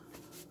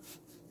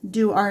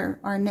do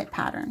our knit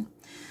pattern.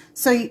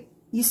 So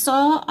you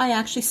saw I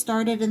actually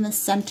started in the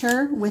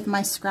center with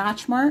my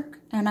scratch mark,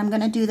 and I'm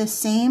going to do the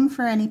same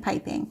for any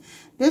piping.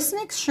 This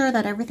makes sure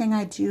that everything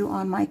I do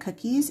on my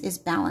cookies is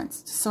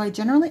balanced. So I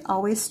generally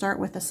always start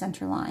with the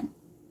center line.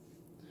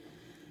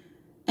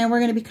 And we're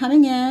going to be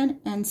coming in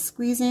and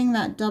squeezing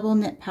that double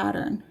knit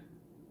pattern.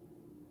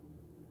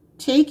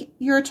 Take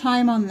your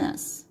time on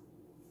this.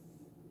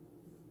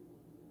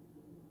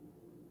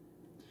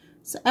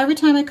 So every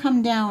time I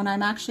come down,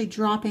 I'm actually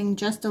dropping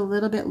just a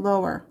little bit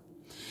lower.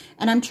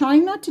 And I'm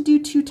trying not to do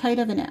too tight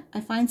of a knit.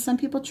 I find some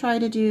people try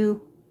to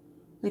do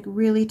like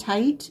really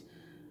tight.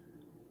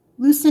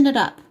 Loosen it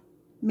up.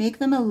 Make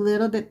them a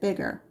little bit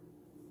bigger.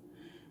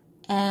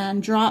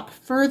 And drop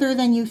further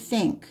than you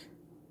think.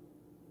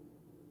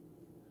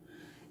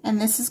 And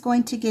this is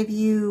going to give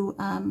you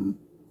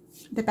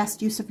the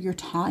best use of your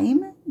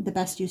time, the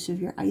best use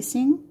of your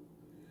icing,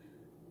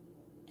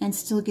 and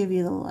still give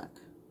you the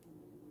look.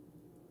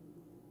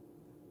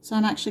 So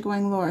I'm actually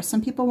going lower.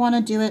 Some people want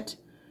to do it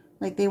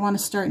like they want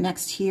to start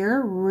next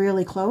here,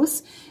 really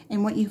close.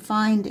 And what you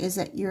find is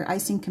that your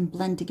icing can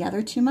blend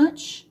together too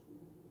much,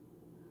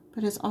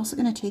 but it's also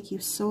going to take you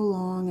so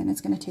long, and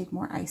it's going to take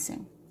more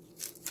icing.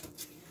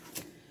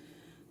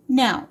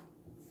 Now,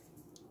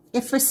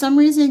 if for some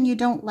reason you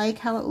don't like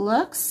how it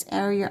looks,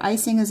 or your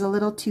icing is a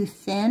little too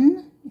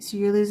thin, so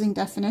you're losing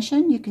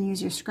definition, you can use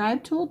your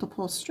scribe tool to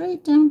pull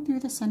straight down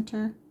through the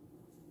center.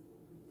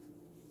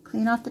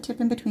 Clean off the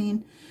tip in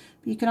between.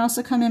 But you can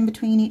also come in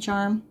between each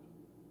arm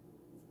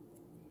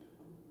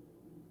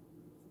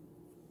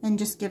and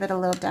just give it a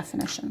little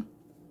definition.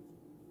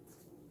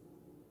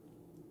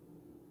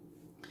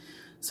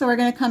 So we're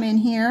going to come in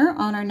here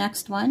on our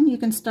next one. You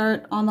can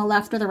start on the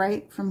left or the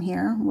right from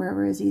here,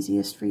 wherever is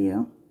easiest for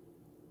you.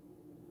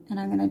 And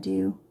I'm going to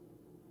do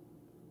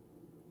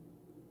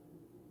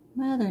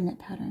my other knit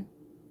pattern.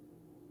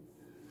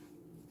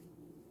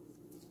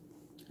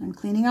 I'm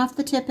cleaning off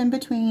the tip in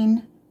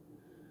between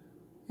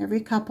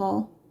every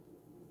couple.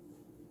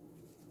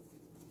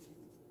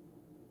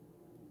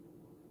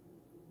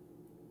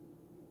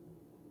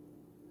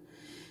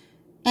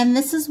 And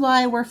this is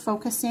why we're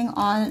focusing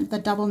on the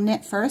double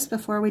knit first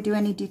before we do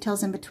any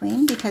details in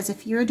between, because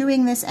if you're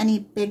doing this any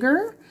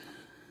bigger,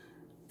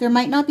 there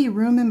might not be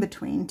room in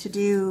between to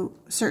do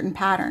certain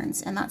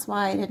patterns. And that's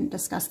why I didn't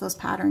discuss those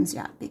patterns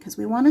yet, because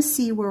we want to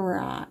see where we're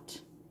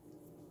at.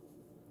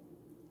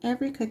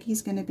 Every cookie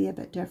is going to be a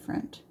bit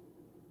different.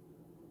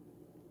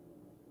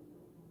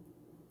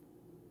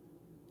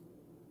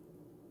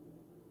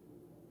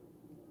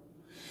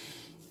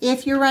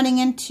 If you're running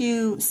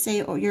into,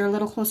 say, oh, you're a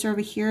little closer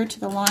over here to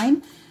the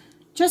line,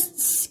 just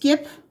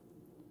skip.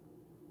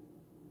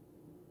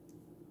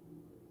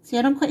 See,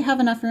 I don't quite have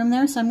enough room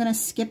there, so I'm going to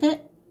skip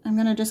it. I'm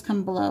going to just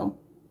come below.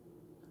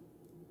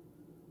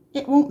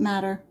 It won't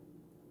matter.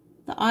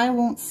 The eye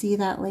won't see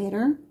that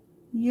later.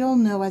 You'll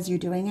know as you're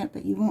doing it,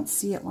 but you won't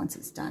see it once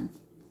it's done.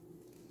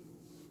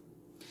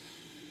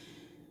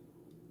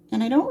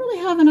 And I don't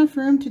really have enough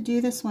room to do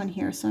this one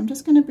here, so I'm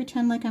just going to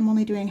pretend like I'm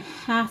only doing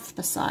half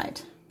the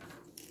side.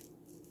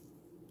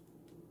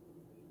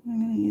 I'm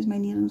going to use my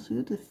needle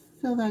tool to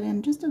fill that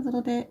in just a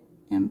little bit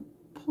and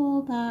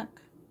pull back.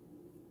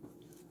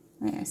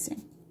 Right, I see.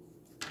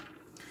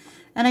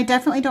 And I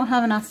definitely don't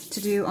have enough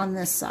to do on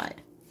this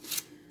side.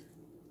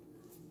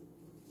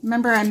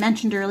 Remember I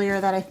mentioned earlier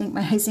that I think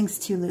my icing's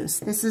too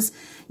loose.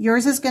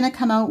 Yours is going to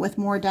come out with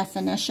more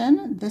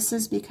definition. This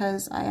is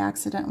because I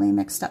accidentally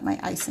mixed up my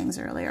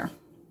icings earlier.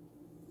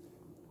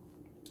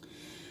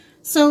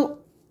 So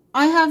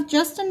I have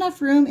just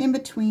enough room in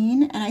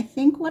between, and I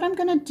think what I'm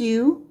going to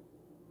do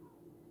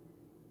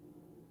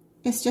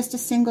is just a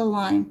single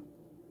line.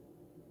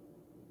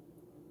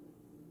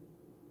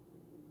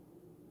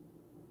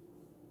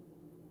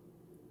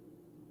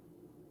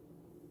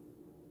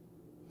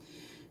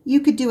 You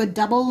could do a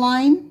double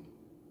line.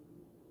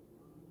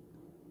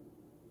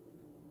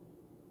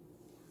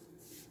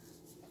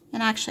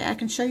 And actually, I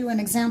can show you an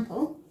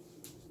example.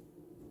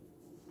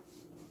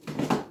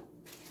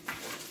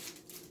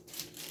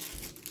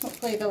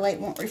 Hopefully the light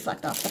won't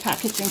reflect off the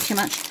packaging too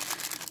much.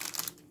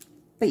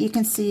 But you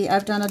can see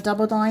I've done a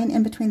double line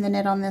in between the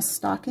knit on this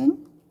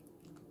stocking.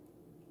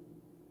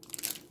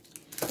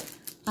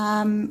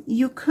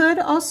 You could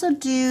also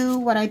do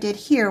what I did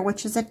here,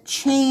 which is a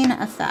chain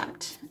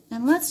effect.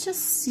 And let's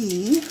just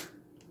see.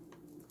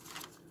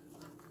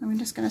 I'm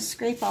just going to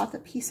scrape off a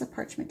piece of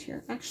parchment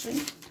here. Actually,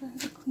 do I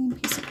have a clean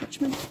piece of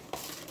parchment?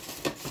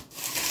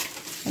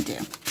 I do.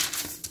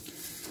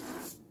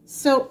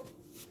 So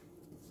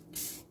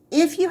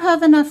if you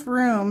have enough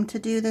room to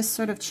do this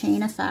sort of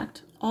chain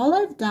effect, all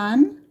I've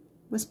done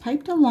was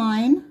piped a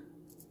line.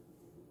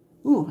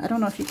 Ooh, I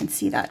don't know if you can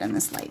see that in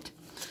this light.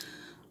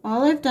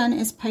 All I've done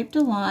is piped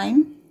a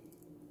line,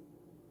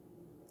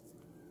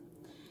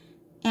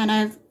 and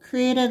I've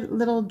created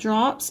little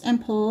drops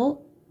and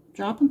pull,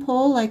 drop and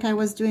pull like I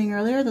was doing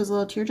earlier, those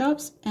little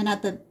teardrops, and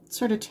at the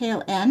sort of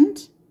tail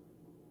end,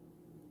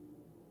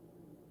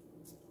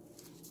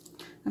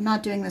 I'm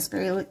not doing this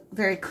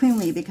very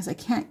cleanly because I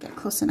can't get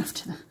close enough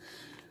to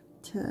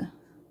the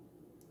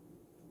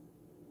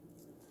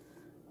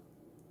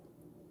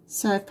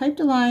So I've piped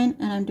a line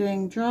and I'm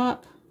doing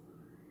drop,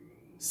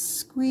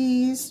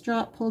 squeeze,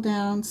 drop, pull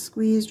down,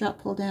 squeeze, drop,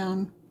 pull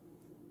down.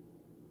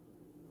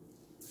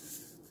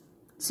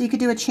 So you could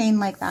do a chain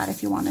like that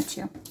if you wanted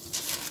to.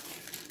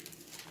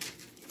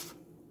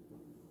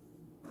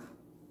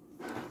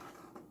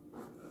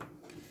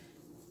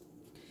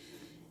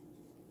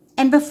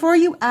 And before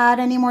you add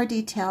any more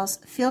details,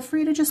 feel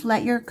free to just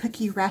let your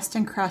cookie rest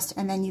and crust,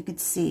 and then you could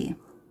see.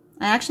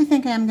 I actually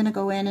think I am going to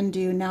go in and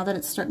do, now that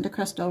it's starting to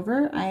crust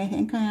over, I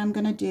think I am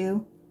going to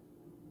do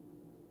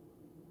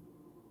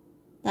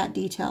that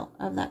detail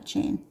of that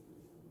chain.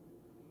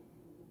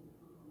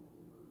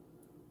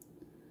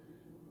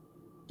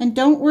 And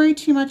don't worry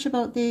too much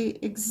about the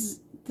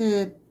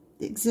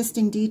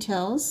existing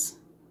details,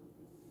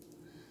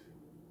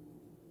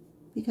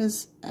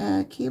 because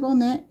a cable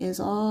knit is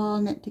all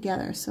knit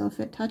together. So if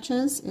it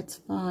touches, it's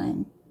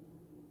fine.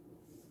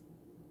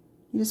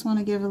 You just want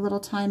to give a little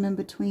time in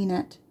between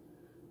it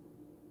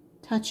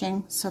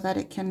touching so that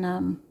it can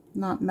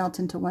not melt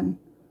into one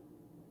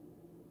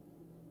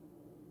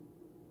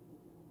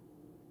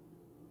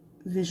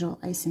visual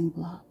icing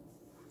blob.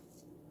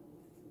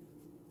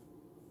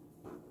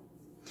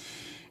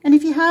 And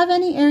if you have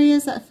any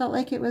areas that felt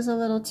like it was a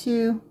little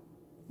too,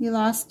 you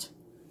lost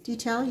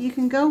detail, you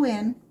can go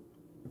in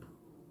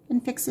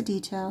and fix a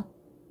detail.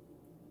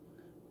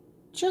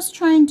 Just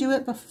try and do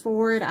it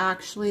before it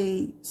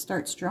actually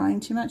starts drying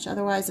too much,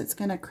 otherwise it's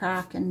going to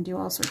crack and do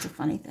all sorts of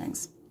funny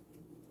things.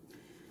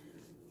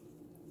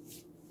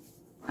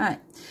 Alright,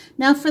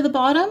 now for the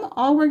bottom,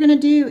 all we're going to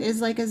do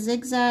is like a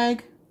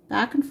zigzag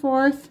back and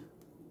forth,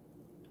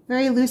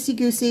 very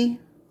loosey-goosey.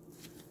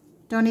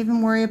 Don't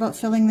even worry about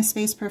filling the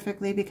space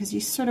perfectly because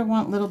you sort of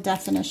want little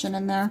definition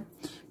in there.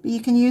 But you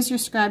can use your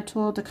scribe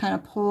tool to kind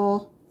of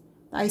pull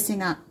the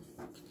icing up.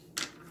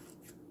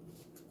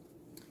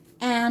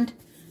 And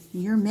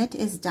your mitt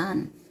is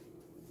done.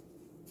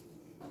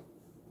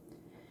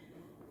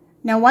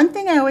 Now, one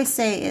thing I always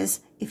say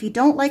is, if you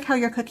don't like how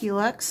your cookie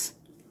looks,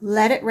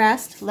 let it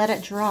rest, let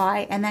it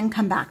dry, and then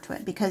come back to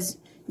it, because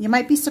you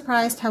might be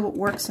surprised how it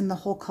works in the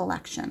whole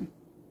collection.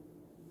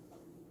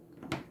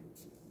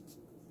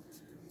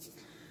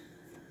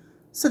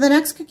 So the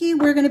next cookie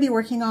we're going to be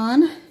working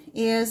on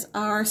is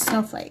our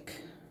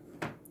Snowflake.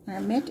 Our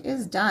mitt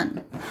is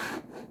done.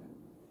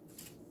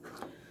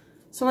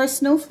 So our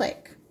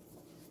Snowflake,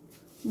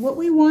 what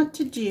we want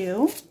to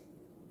do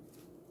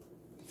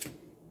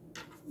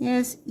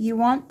is you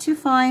want to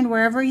find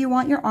wherever you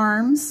want your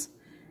arms,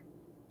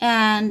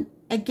 and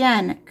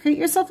again, create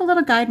yourself a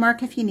little guide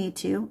mark if you need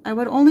to. I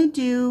would only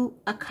do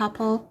a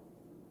couple.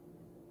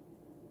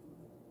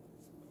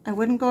 I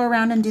wouldn't go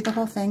around and do the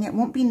whole thing. It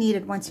won't be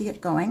needed once you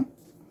get going.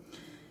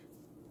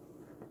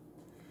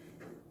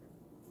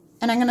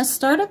 And I'm going to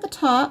start at the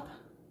top.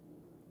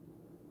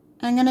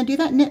 I'm going to do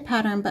that knit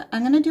pattern, but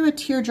I'm going to do a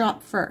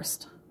teardrop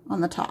first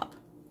on the top,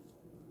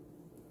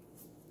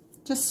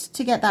 just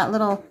to get that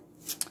little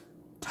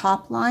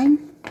top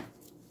line.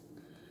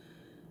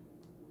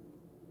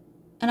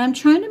 And I'm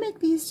trying to make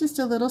these just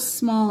a little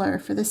smaller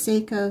for the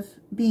sake of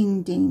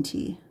being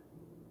dainty.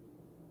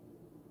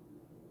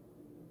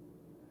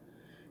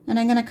 And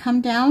I'm going to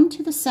come down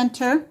to the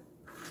center,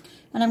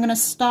 and I'm going to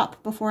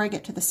stop before I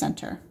get to the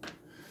center.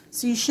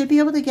 So you should be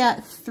able to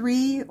get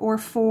 3 or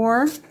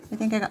 4, I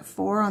think I got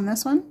 4 on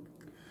this one,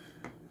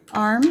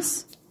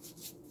 arms.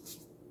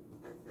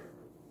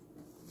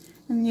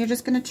 And you're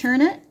just going to turn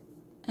it,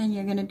 and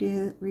you're going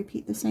to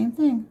repeat the same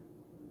thing.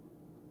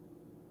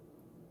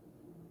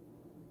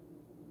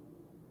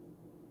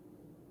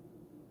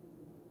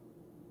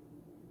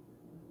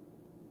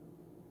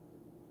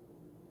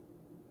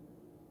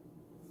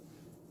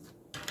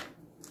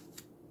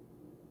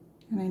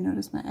 And I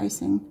noticed my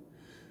icing.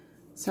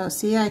 So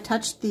see, I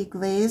touched the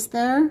glaze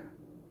there.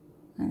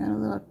 I got a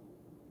little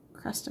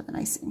crust of an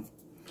icing.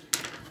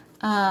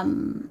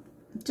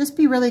 Just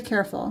be really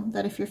careful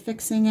that if you're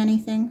fixing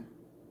anything,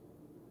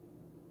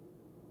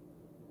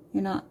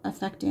 you're not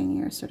affecting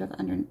your sort of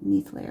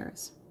underneath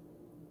layers.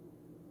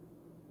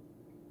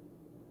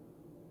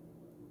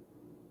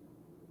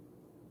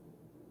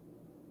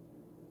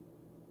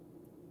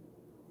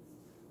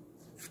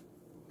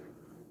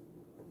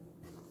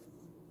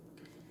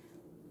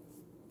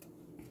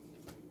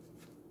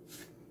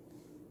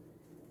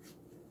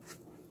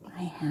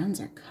 My hands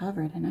are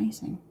covered in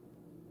icing.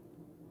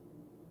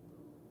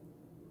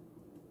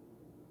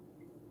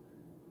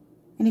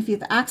 And if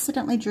you've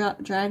accidentally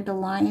dragged a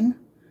line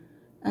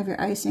of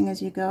your icing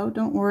as you go,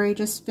 don't worry,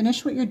 just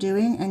finish what you're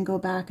doing and go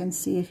back and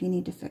see if you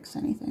need to fix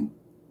anything.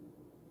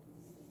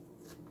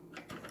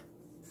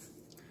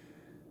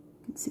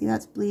 You can see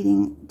that's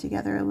bleeding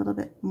together a little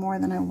bit more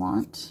than I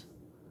want.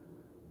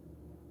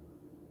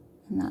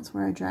 And that's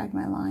where I drag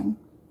my line.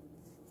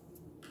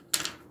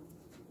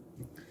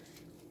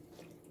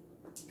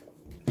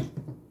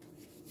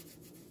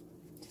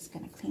 Just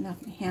gonna clean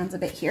off my hands a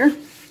bit here.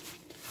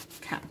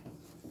 Okay.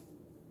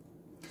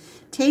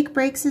 Take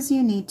breaks as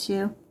you need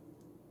to.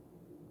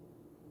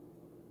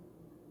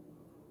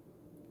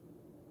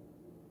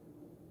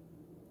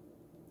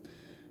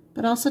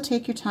 But also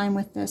take your time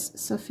with this,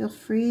 so feel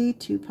free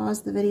to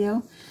pause the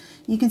video.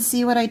 You can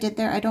see what I did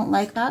there. I don't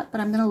like that,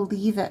 but I'm going to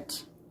leave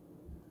it,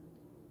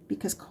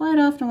 because quite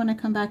often when I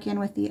come back in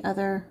with the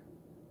other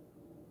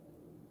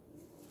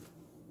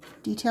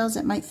details,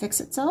 it might fix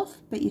itself,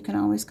 but you can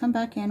always come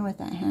back in with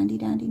that handy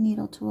dandy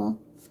needle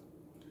tool.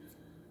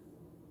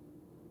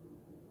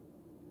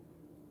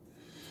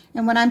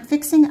 And when I'm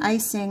fixing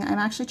icing, I'm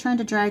actually trying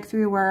to drag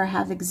through where I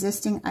have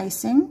existing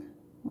icing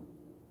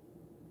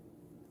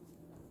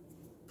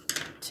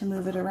to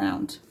move it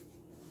around.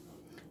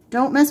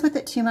 Don't mess with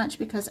it too much,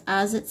 because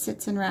as it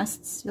sits and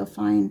rests, you'll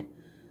find,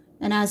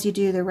 and as you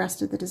do the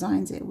rest of the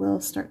designs, it will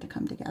start to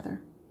come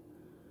together.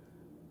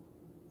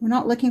 We're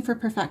not looking for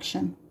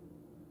perfection.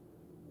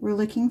 We're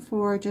looking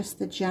for just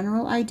the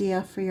general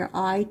idea for your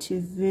eye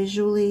to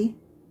visually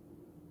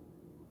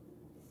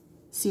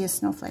see a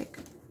snowflake.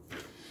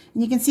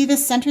 And you can see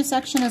this center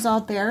section is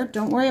all bare.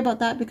 Don't worry about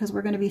that, because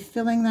we're going to be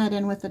filling that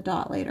in with a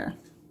dot later.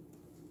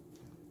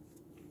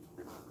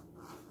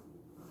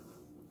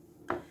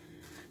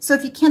 So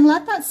if you can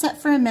let that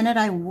set for a minute,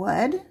 I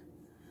would.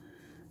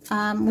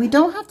 We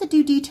don't have to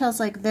do details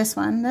like this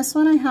one. This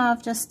one I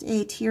have just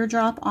a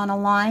teardrop on a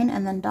line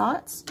and then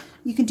dots.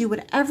 You can do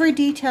whatever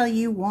detail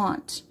you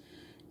want.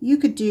 You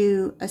could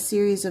do a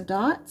series of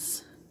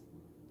dots.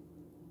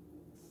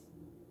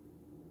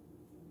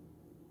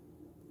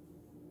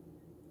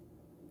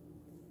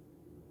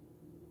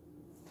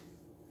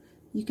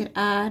 You could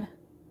add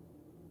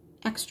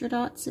extra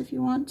dots if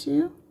you want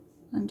to.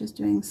 I'm just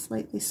doing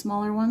slightly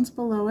smaller ones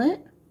below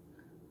it.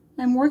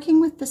 I'm working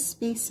with the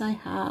space I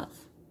have.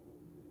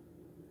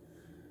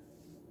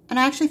 And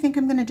I actually think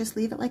I'm going to just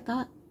leave it like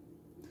that.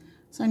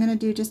 So I'm going to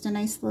do just a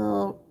nice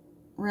little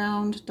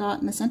round dot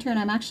in the center, and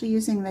I'm actually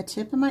using the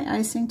tip of my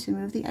icing to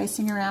move the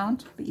icing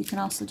around, but you can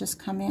also just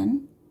come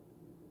in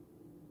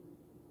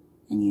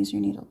and use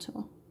your needle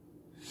tool.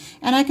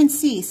 And I can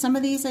see some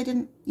of these I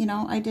didn't, you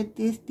know, I did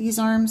these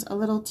arms a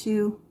little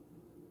too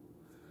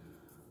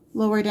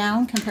lower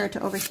down compared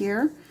to over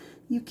here.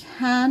 You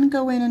can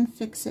go in and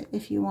fix it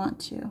if you want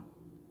to.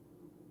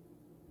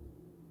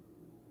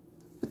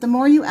 But the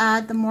more you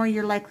add, the more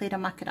you're likely to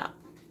muck it up.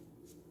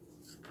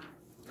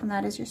 And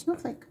that is your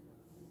snowflake.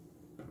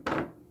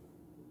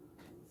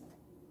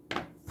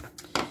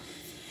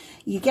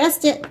 You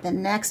guessed it, the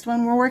next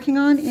one we're working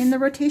on in the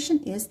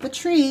rotation is the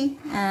tree,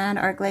 and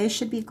our glaze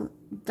should be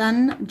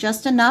done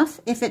just enough.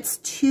 If it's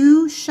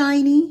too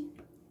shiny,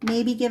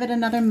 maybe give it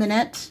another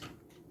minute.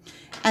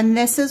 And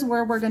this is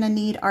where we're going to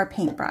need our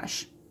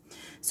paintbrush.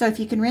 So if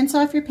you can rinse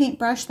off your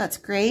paintbrush, that's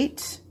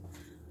great.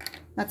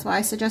 That's why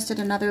I suggested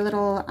another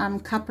little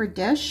cup or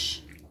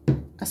dish,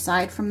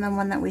 aside from the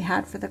one that we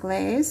had for the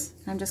glaze.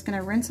 I'm just going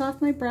to rinse off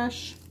my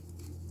brush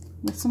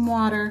with some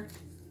water.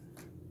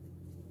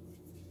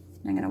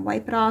 I'm going to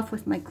wipe it off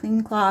with my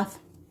clean cloth.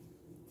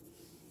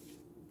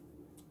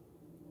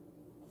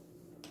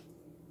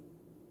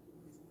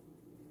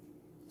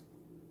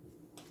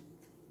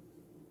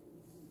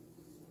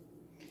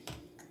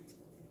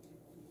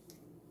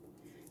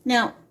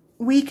 Now,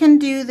 we can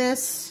do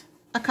this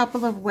a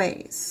couple of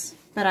ways,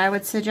 but I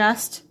would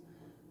suggest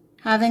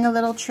having a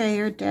little tray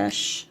or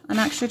dish. I'm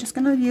actually just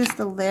going to use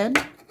the lid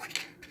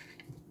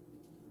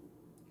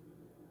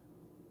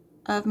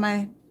of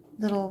my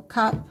little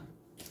cup.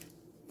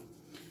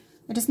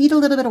 I just need a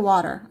little bit of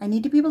water. I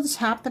need to be able to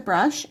tap the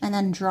brush and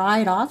then dry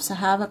it off. So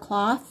have a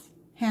cloth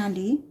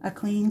handy, a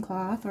clean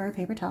cloth or a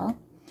paper towel.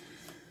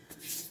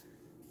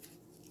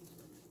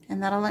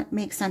 And that'll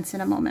make sense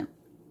in a moment.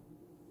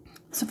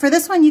 So for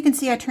this one, you can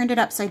see I turned it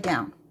upside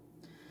down.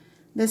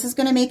 This is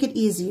going to make it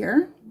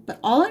easier, but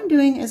all I'm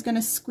doing is going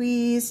to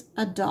squeeze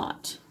a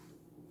dot.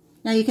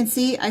 Now you can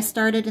see I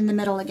started in the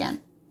middle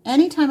again.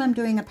 Anytime I'm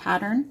doing a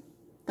pattern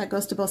that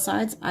goes to both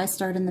sides, I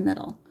start in the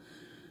middle.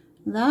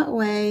 That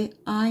way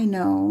I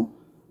know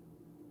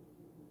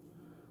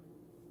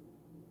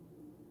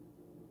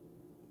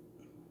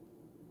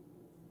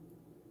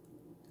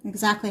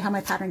exactly how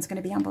my pattern is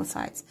going to be on both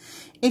sides.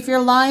 If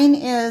your line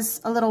is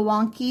a little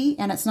wonky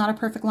and it's not a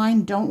perfect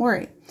line, don't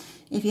worry.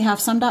 If you have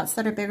some dots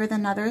that are bigger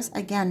than others,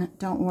 again,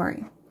 don't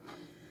worry.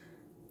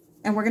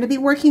 And we're going to be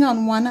working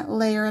on one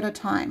layer at a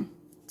time.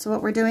 So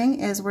what we're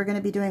doing is we're going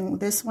to be doing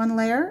this one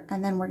layer,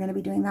 and then we're going to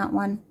be doing that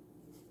one,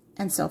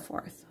 and so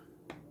forth.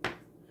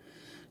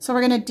 So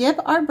we're going to dip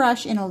our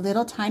brush in a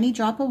little tiny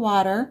drop of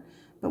water,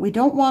 but we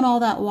don't want all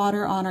that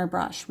water on our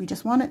brush. We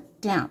just want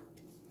it damp.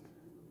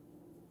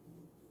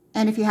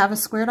 And if you have a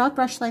squared off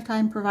brush like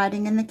I'm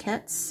providing in the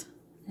kits,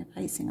 I have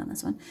icing on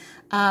this one,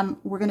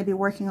 we're going to be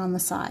working on the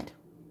side.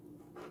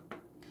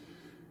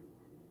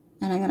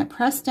 And I'm going to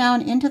press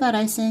down into that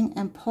icing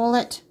and pull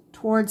it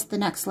towards the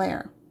next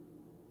layer.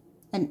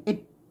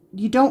 And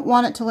you don't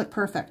want it to look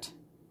perfect.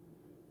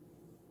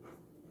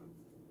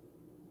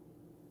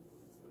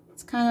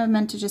 It's kind of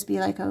meant to just be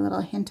like a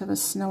little hint of a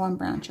snow on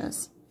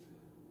branches.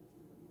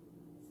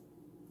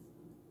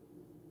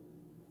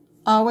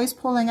 Always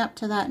pulling up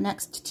to that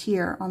next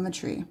tier on the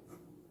tree.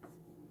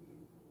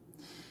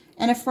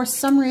 And if for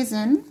some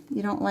reason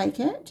you don't like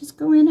it, just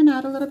go in and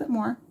add a little bit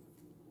more.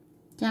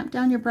 Damp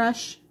down your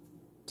brush,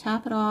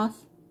 tap it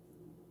off.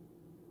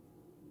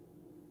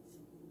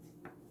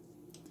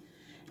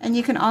 And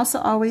you can also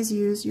always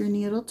use your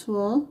needle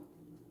tool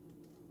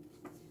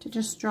to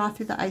just draw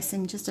through the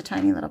icing just a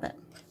tiny little bit.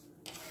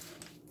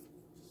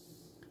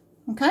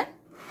 Okay?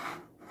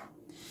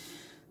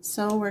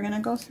 So we're going to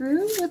go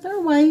through with our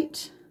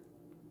white.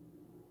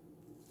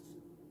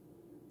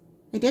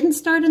 I didn't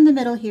start in the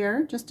middle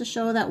here, just to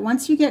show that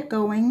once you get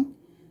going,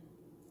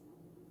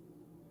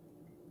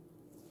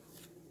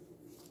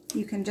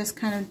 you can just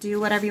kind of do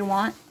whatever you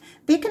want.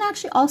 They can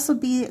actually also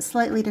be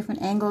slightly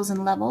different angles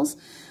and levels,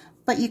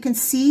 but you can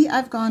see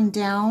I've gone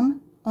down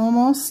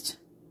almost,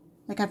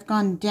 like I've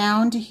gone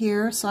down to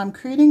here, so I'm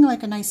creating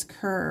like a nice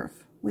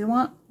curve. We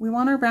want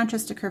our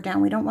branches to curve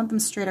down. We don't want them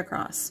straight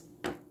across.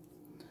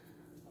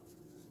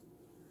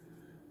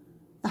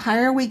 The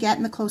higher we get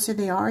and the closer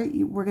they are,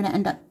 we're going to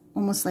end up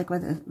almost like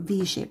with a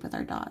V shape with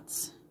our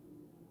dots.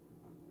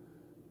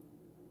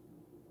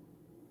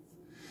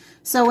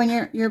 So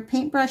when your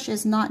paintbrush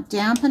is not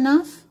damp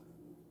enough,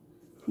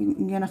 you're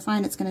going to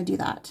find it's going to do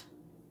that.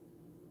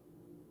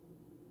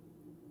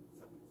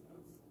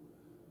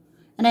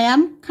 And I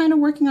am kind of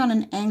working on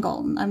an angle.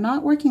 I'm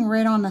not working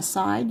right on the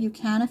side. You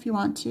can if you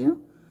want to.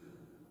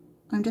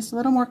 I'm just a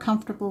little more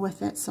comfortable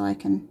with it so I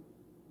can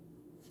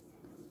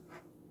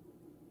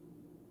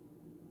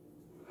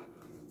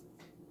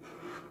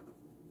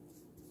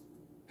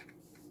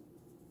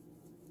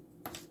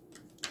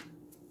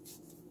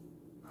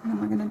and then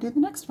we're going to do the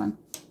next one.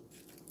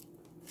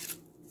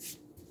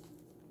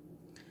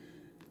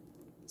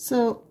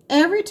 So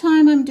every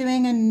time I'm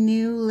doing a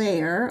new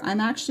layer,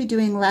 I'm actually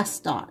doing less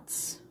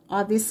dots,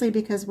 obviously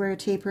because we're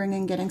tapering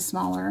and getting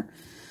smaller.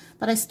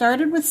 But I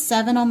started with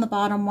 7 on the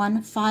bottom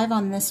one, 5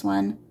 on this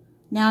one,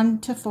 down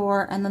to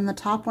 4, and then the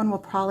top one will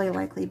probably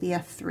likely be a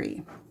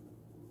 3.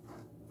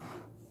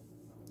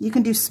 You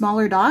can do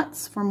smaller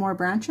dots for more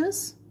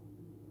branches.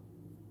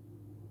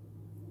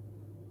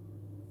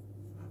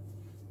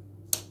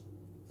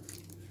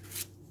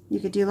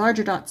 You could do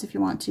larger dots if you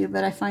want to,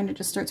 but I find it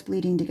just starts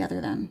bleeding together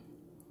then.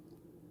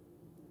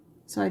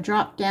 So I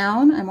drop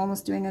down, I'm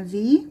almost doing a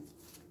V.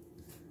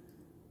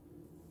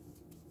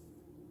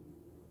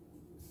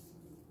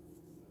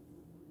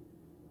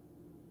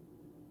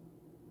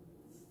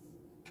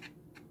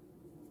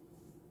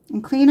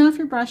 And clean off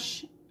your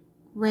brush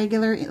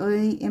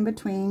regularly in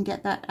between,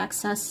 get that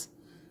excess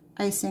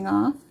icing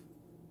off.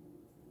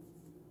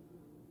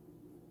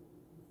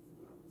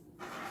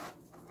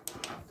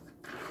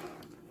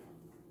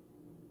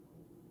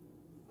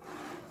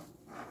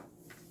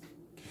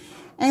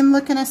 And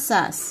look and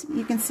assess.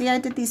 You can see I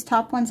did these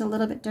top ones a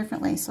little bit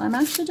differently. So I'm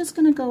actually just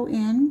going to go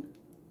in,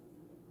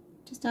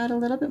 just add a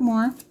little bit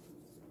more.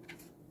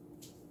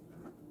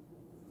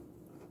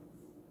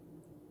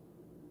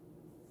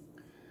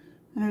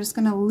 And I'm just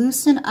going to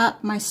loosen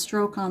up my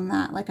stroke on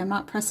that, like I'm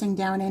not pressing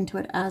down into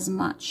it as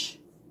much.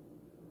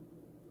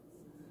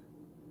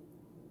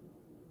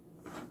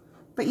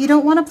 But you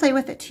don't want to play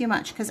with it too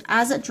much because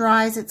as it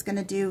dries, it's going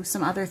to do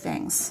some other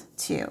things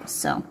too.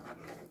 So.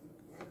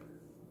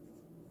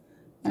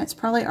 And it's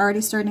probably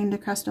already starting to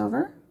crust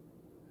over.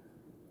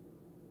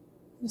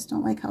 I just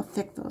don't like how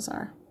thick those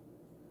are.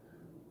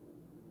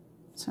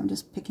 So I'm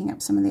just picking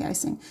up some of the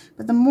icing.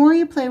 But the more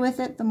you play with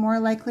it, the more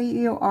likely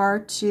you are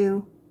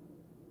to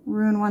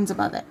ruin ones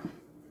above it.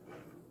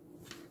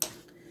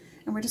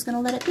 And we're just going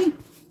to let it be.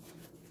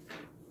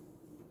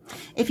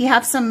 If you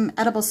have some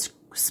edible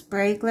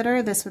spray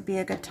glitter, this would be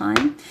a good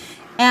time.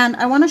 And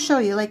I want to show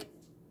you, like,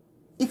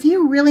 if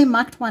you really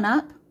mucked one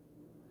up,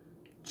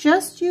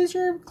 just use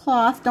your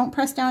cloth. Don't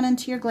press down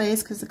into your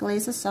glaze because the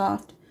glaze is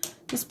soft.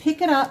 Just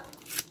pick it up,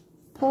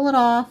 pull it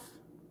off,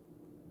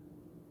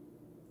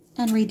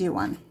 and redo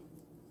one.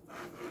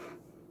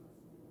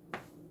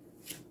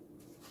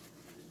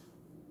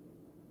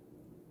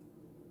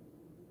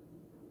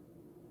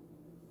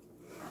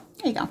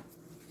 There you go.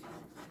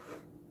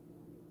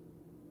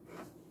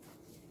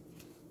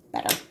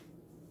 Better.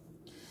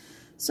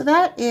 So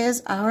that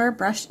is our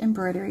brushed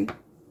embroidery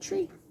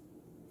tree.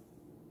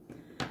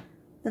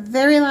 The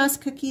very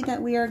last cookie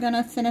that we are going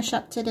to finish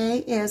up today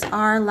is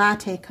our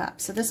latte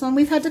cup. So this one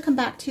we've had to come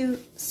back to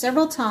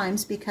several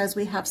times because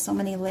we have so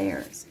many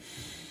layers.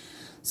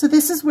 So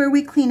this is where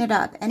we clean it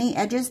up. Any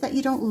edges that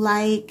you don't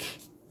like,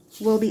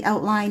 we'll be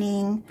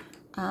outlining,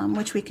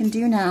 which we can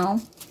do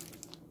now.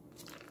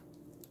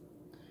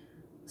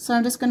 So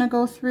I'm just going to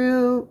go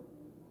through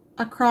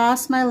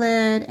across my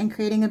lid and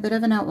creating a bit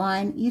of an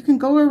outline. You can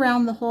go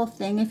around the whole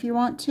thing if you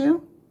want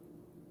to.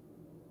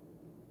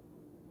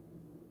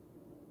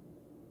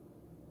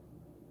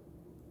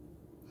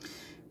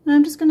 And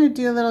I'm just going to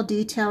do a little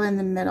detail in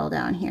the middle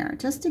down here,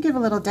 just to give a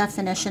little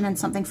definition and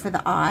something for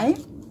the eye.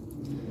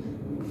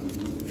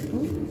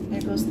 Ooh,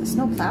 there goes the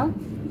snowplow.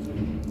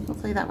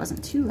 Hopefully that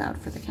wasn't too loud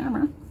for the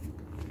camera.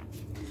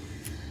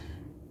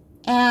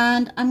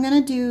 And I'm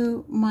going to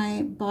do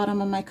my bottom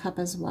of my cup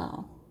as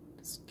well.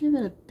 Just give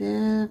it a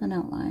bit of an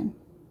outline.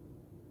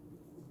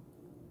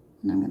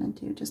 And I'm going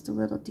to do just a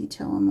little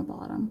detail on the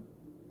bottom.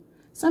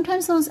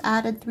 Sometimes those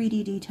added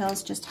 3D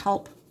details just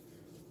help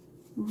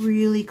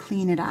really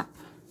clean it up.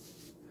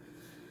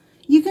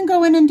 You can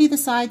go in and do the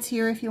sides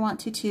here if you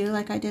want to too,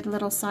 like I did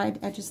little side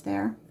edges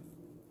there.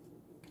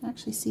 You can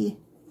actually see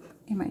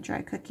in my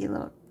dry cookie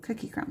little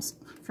cookie crumbs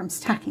from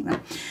stacking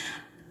them.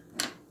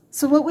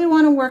 So what we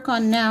want to work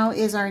on now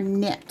is our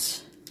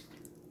knit.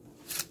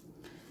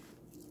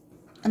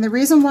 And the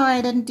reason why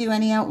I didn't do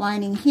any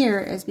outlining here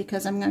is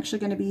because I'm actually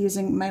going to be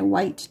using my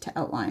white to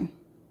outline.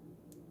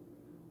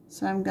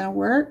 So I'm going to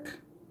work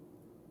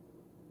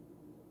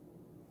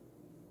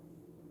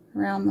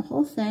around the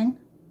whole thing.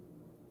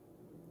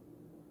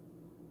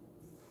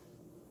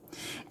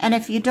 And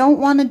if you don't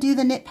want to do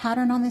the knit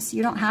pattern on this,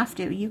 you don't have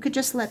to. You could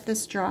just let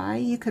this dry.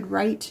 You could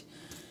write,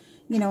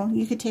 you know,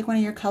 you could take one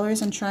of your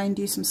colors and try and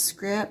do some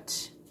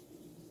script.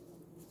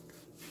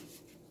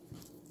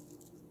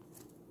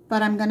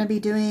 But I'm going to be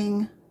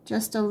doing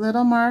just a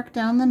little mark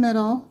down the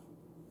middle.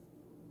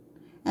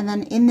 And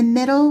then in the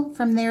middle,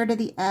 from there to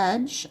the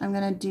edge, I'm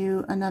going to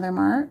do another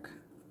mark.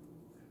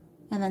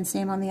 And then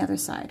same on the other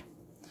side.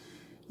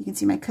 You can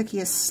see my cookie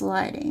is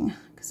sliding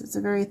because it's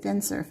a very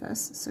thin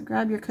surface. So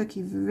grab your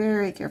cookie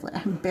very carefully.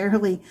 I'm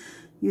barely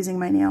using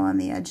my nail on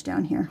the edge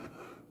down here.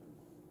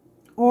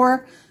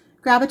 Or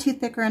grab a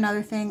toothpick or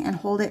another thing and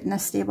hold it in a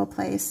stable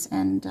place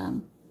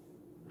and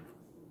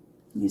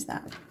use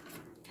that.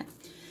 Okay.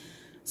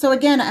 So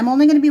again, I'm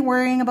only going to be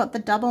worrying about the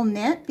double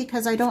knit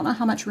because I don't know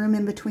how much room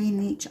in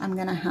between each I'm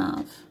going to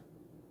have.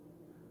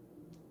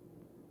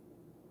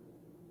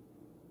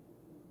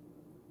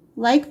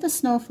 Like the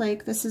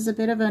snowflake, this is a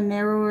bit of a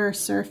narrower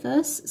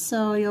surface,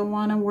 so you'll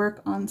want to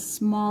work on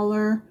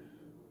smaller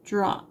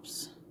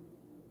drops.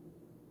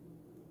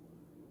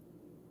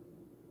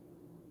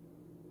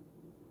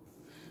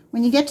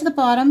 When you get to the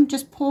bottom,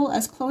 just pull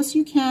as close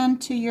you can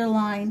to your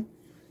line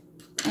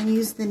and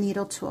use the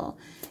needle tool.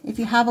 If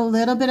you have a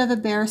little bit of a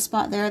bare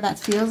spot there that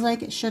feels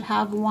like it should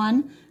have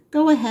one,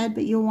 go ahead,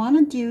 but you'll want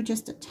to do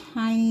just a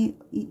tiny,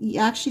 you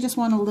actually just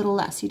want a little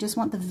less. You just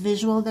want the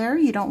visual there.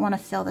 You don't want to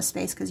fill the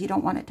space because you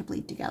don't want it to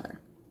bleed together.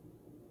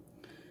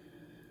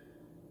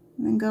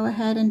 And then go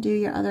ahead and do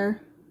your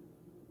other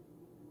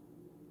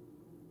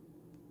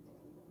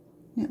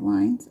knit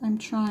lines. I'm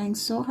trying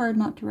so hard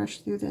not to rush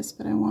through this,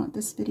 but I want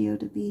this video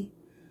to be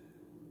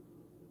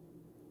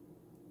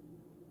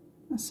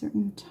a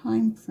certain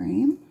time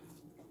frame.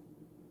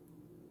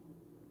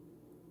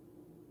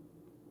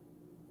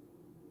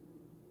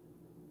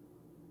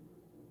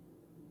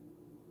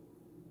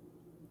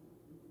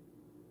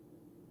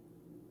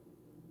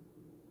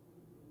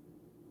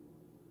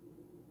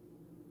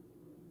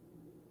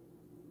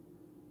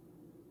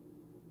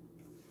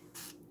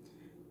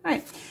 All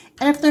right,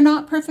 and if they're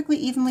not perfectly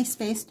evenly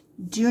spaced,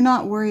 do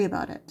not worry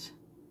about it.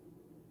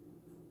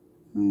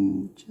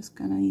 I'm just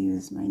gonna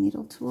use my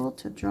needle tool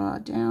to draw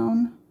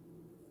down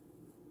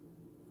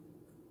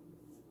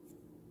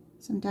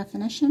some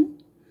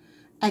definition.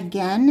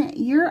 Again,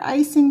 your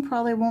icing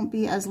probably won't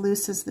be as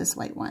loose as this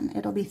white one.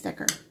 It'll be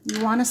thicker.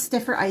 You want a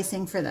stiffer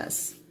icing for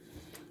this.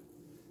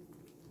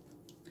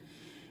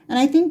 And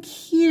I think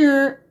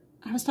here,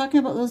 I was talking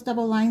about those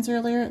double lines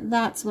earlier,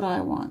 that's what I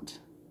want.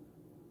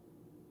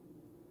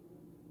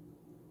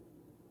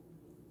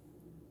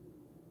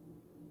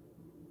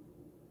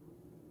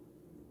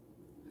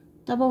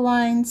 Double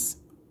lines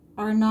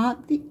are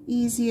not the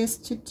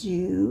easiest to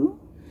do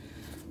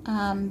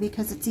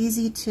because it's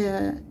easy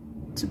to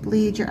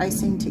bleed your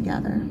icing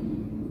together.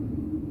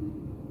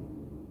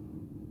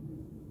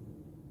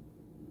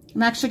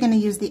 I'm actually going to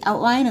use the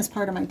outline as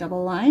part of my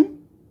double line.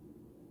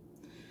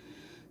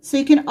 So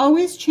you can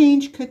always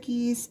change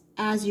cookies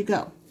as you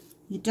go.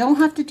 You don't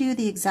have to do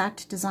the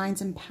exact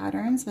designs and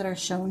patterns that are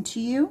shown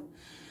to you.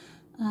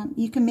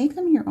 You can make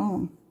them your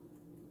own.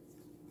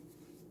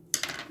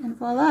 And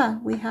voila,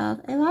 we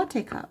have a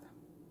latte cup.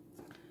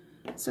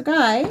 So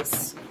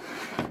guys,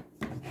 I'm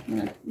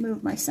going to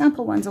move my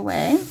sample ones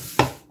away,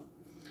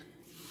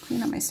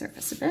 clean up my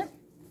surface a bit.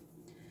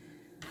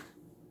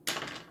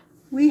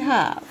 We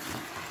have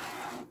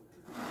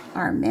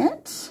our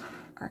mitt,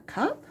 our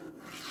cup,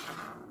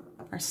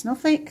 our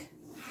snowflake,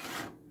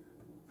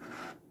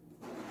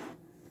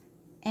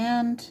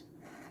 and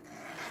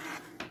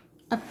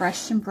a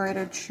brushed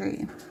embroidered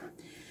tree.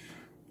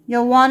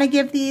 You'll want to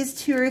give these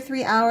 2 or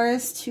 3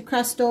 hours to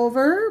crust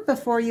over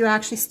before you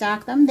actually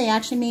stack them. They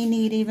actually may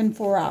need even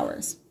 4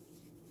 hours.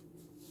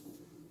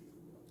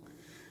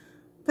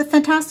 But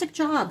fantastic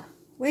job.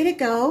 Way to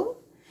go.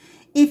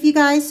 If you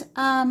guys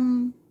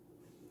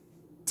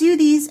do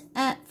these,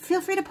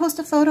 feel free to post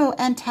a photo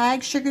and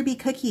tag Sugar Bee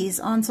Cookies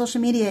on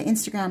social media,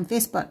 Instagram,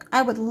 Facebook.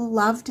 I would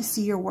love to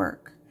see your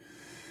work.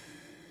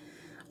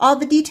 All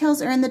the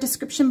details are in the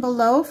description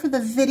below for the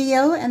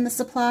video and the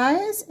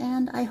supplies,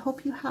 and I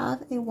hope you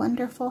have a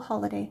wonderful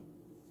holiday.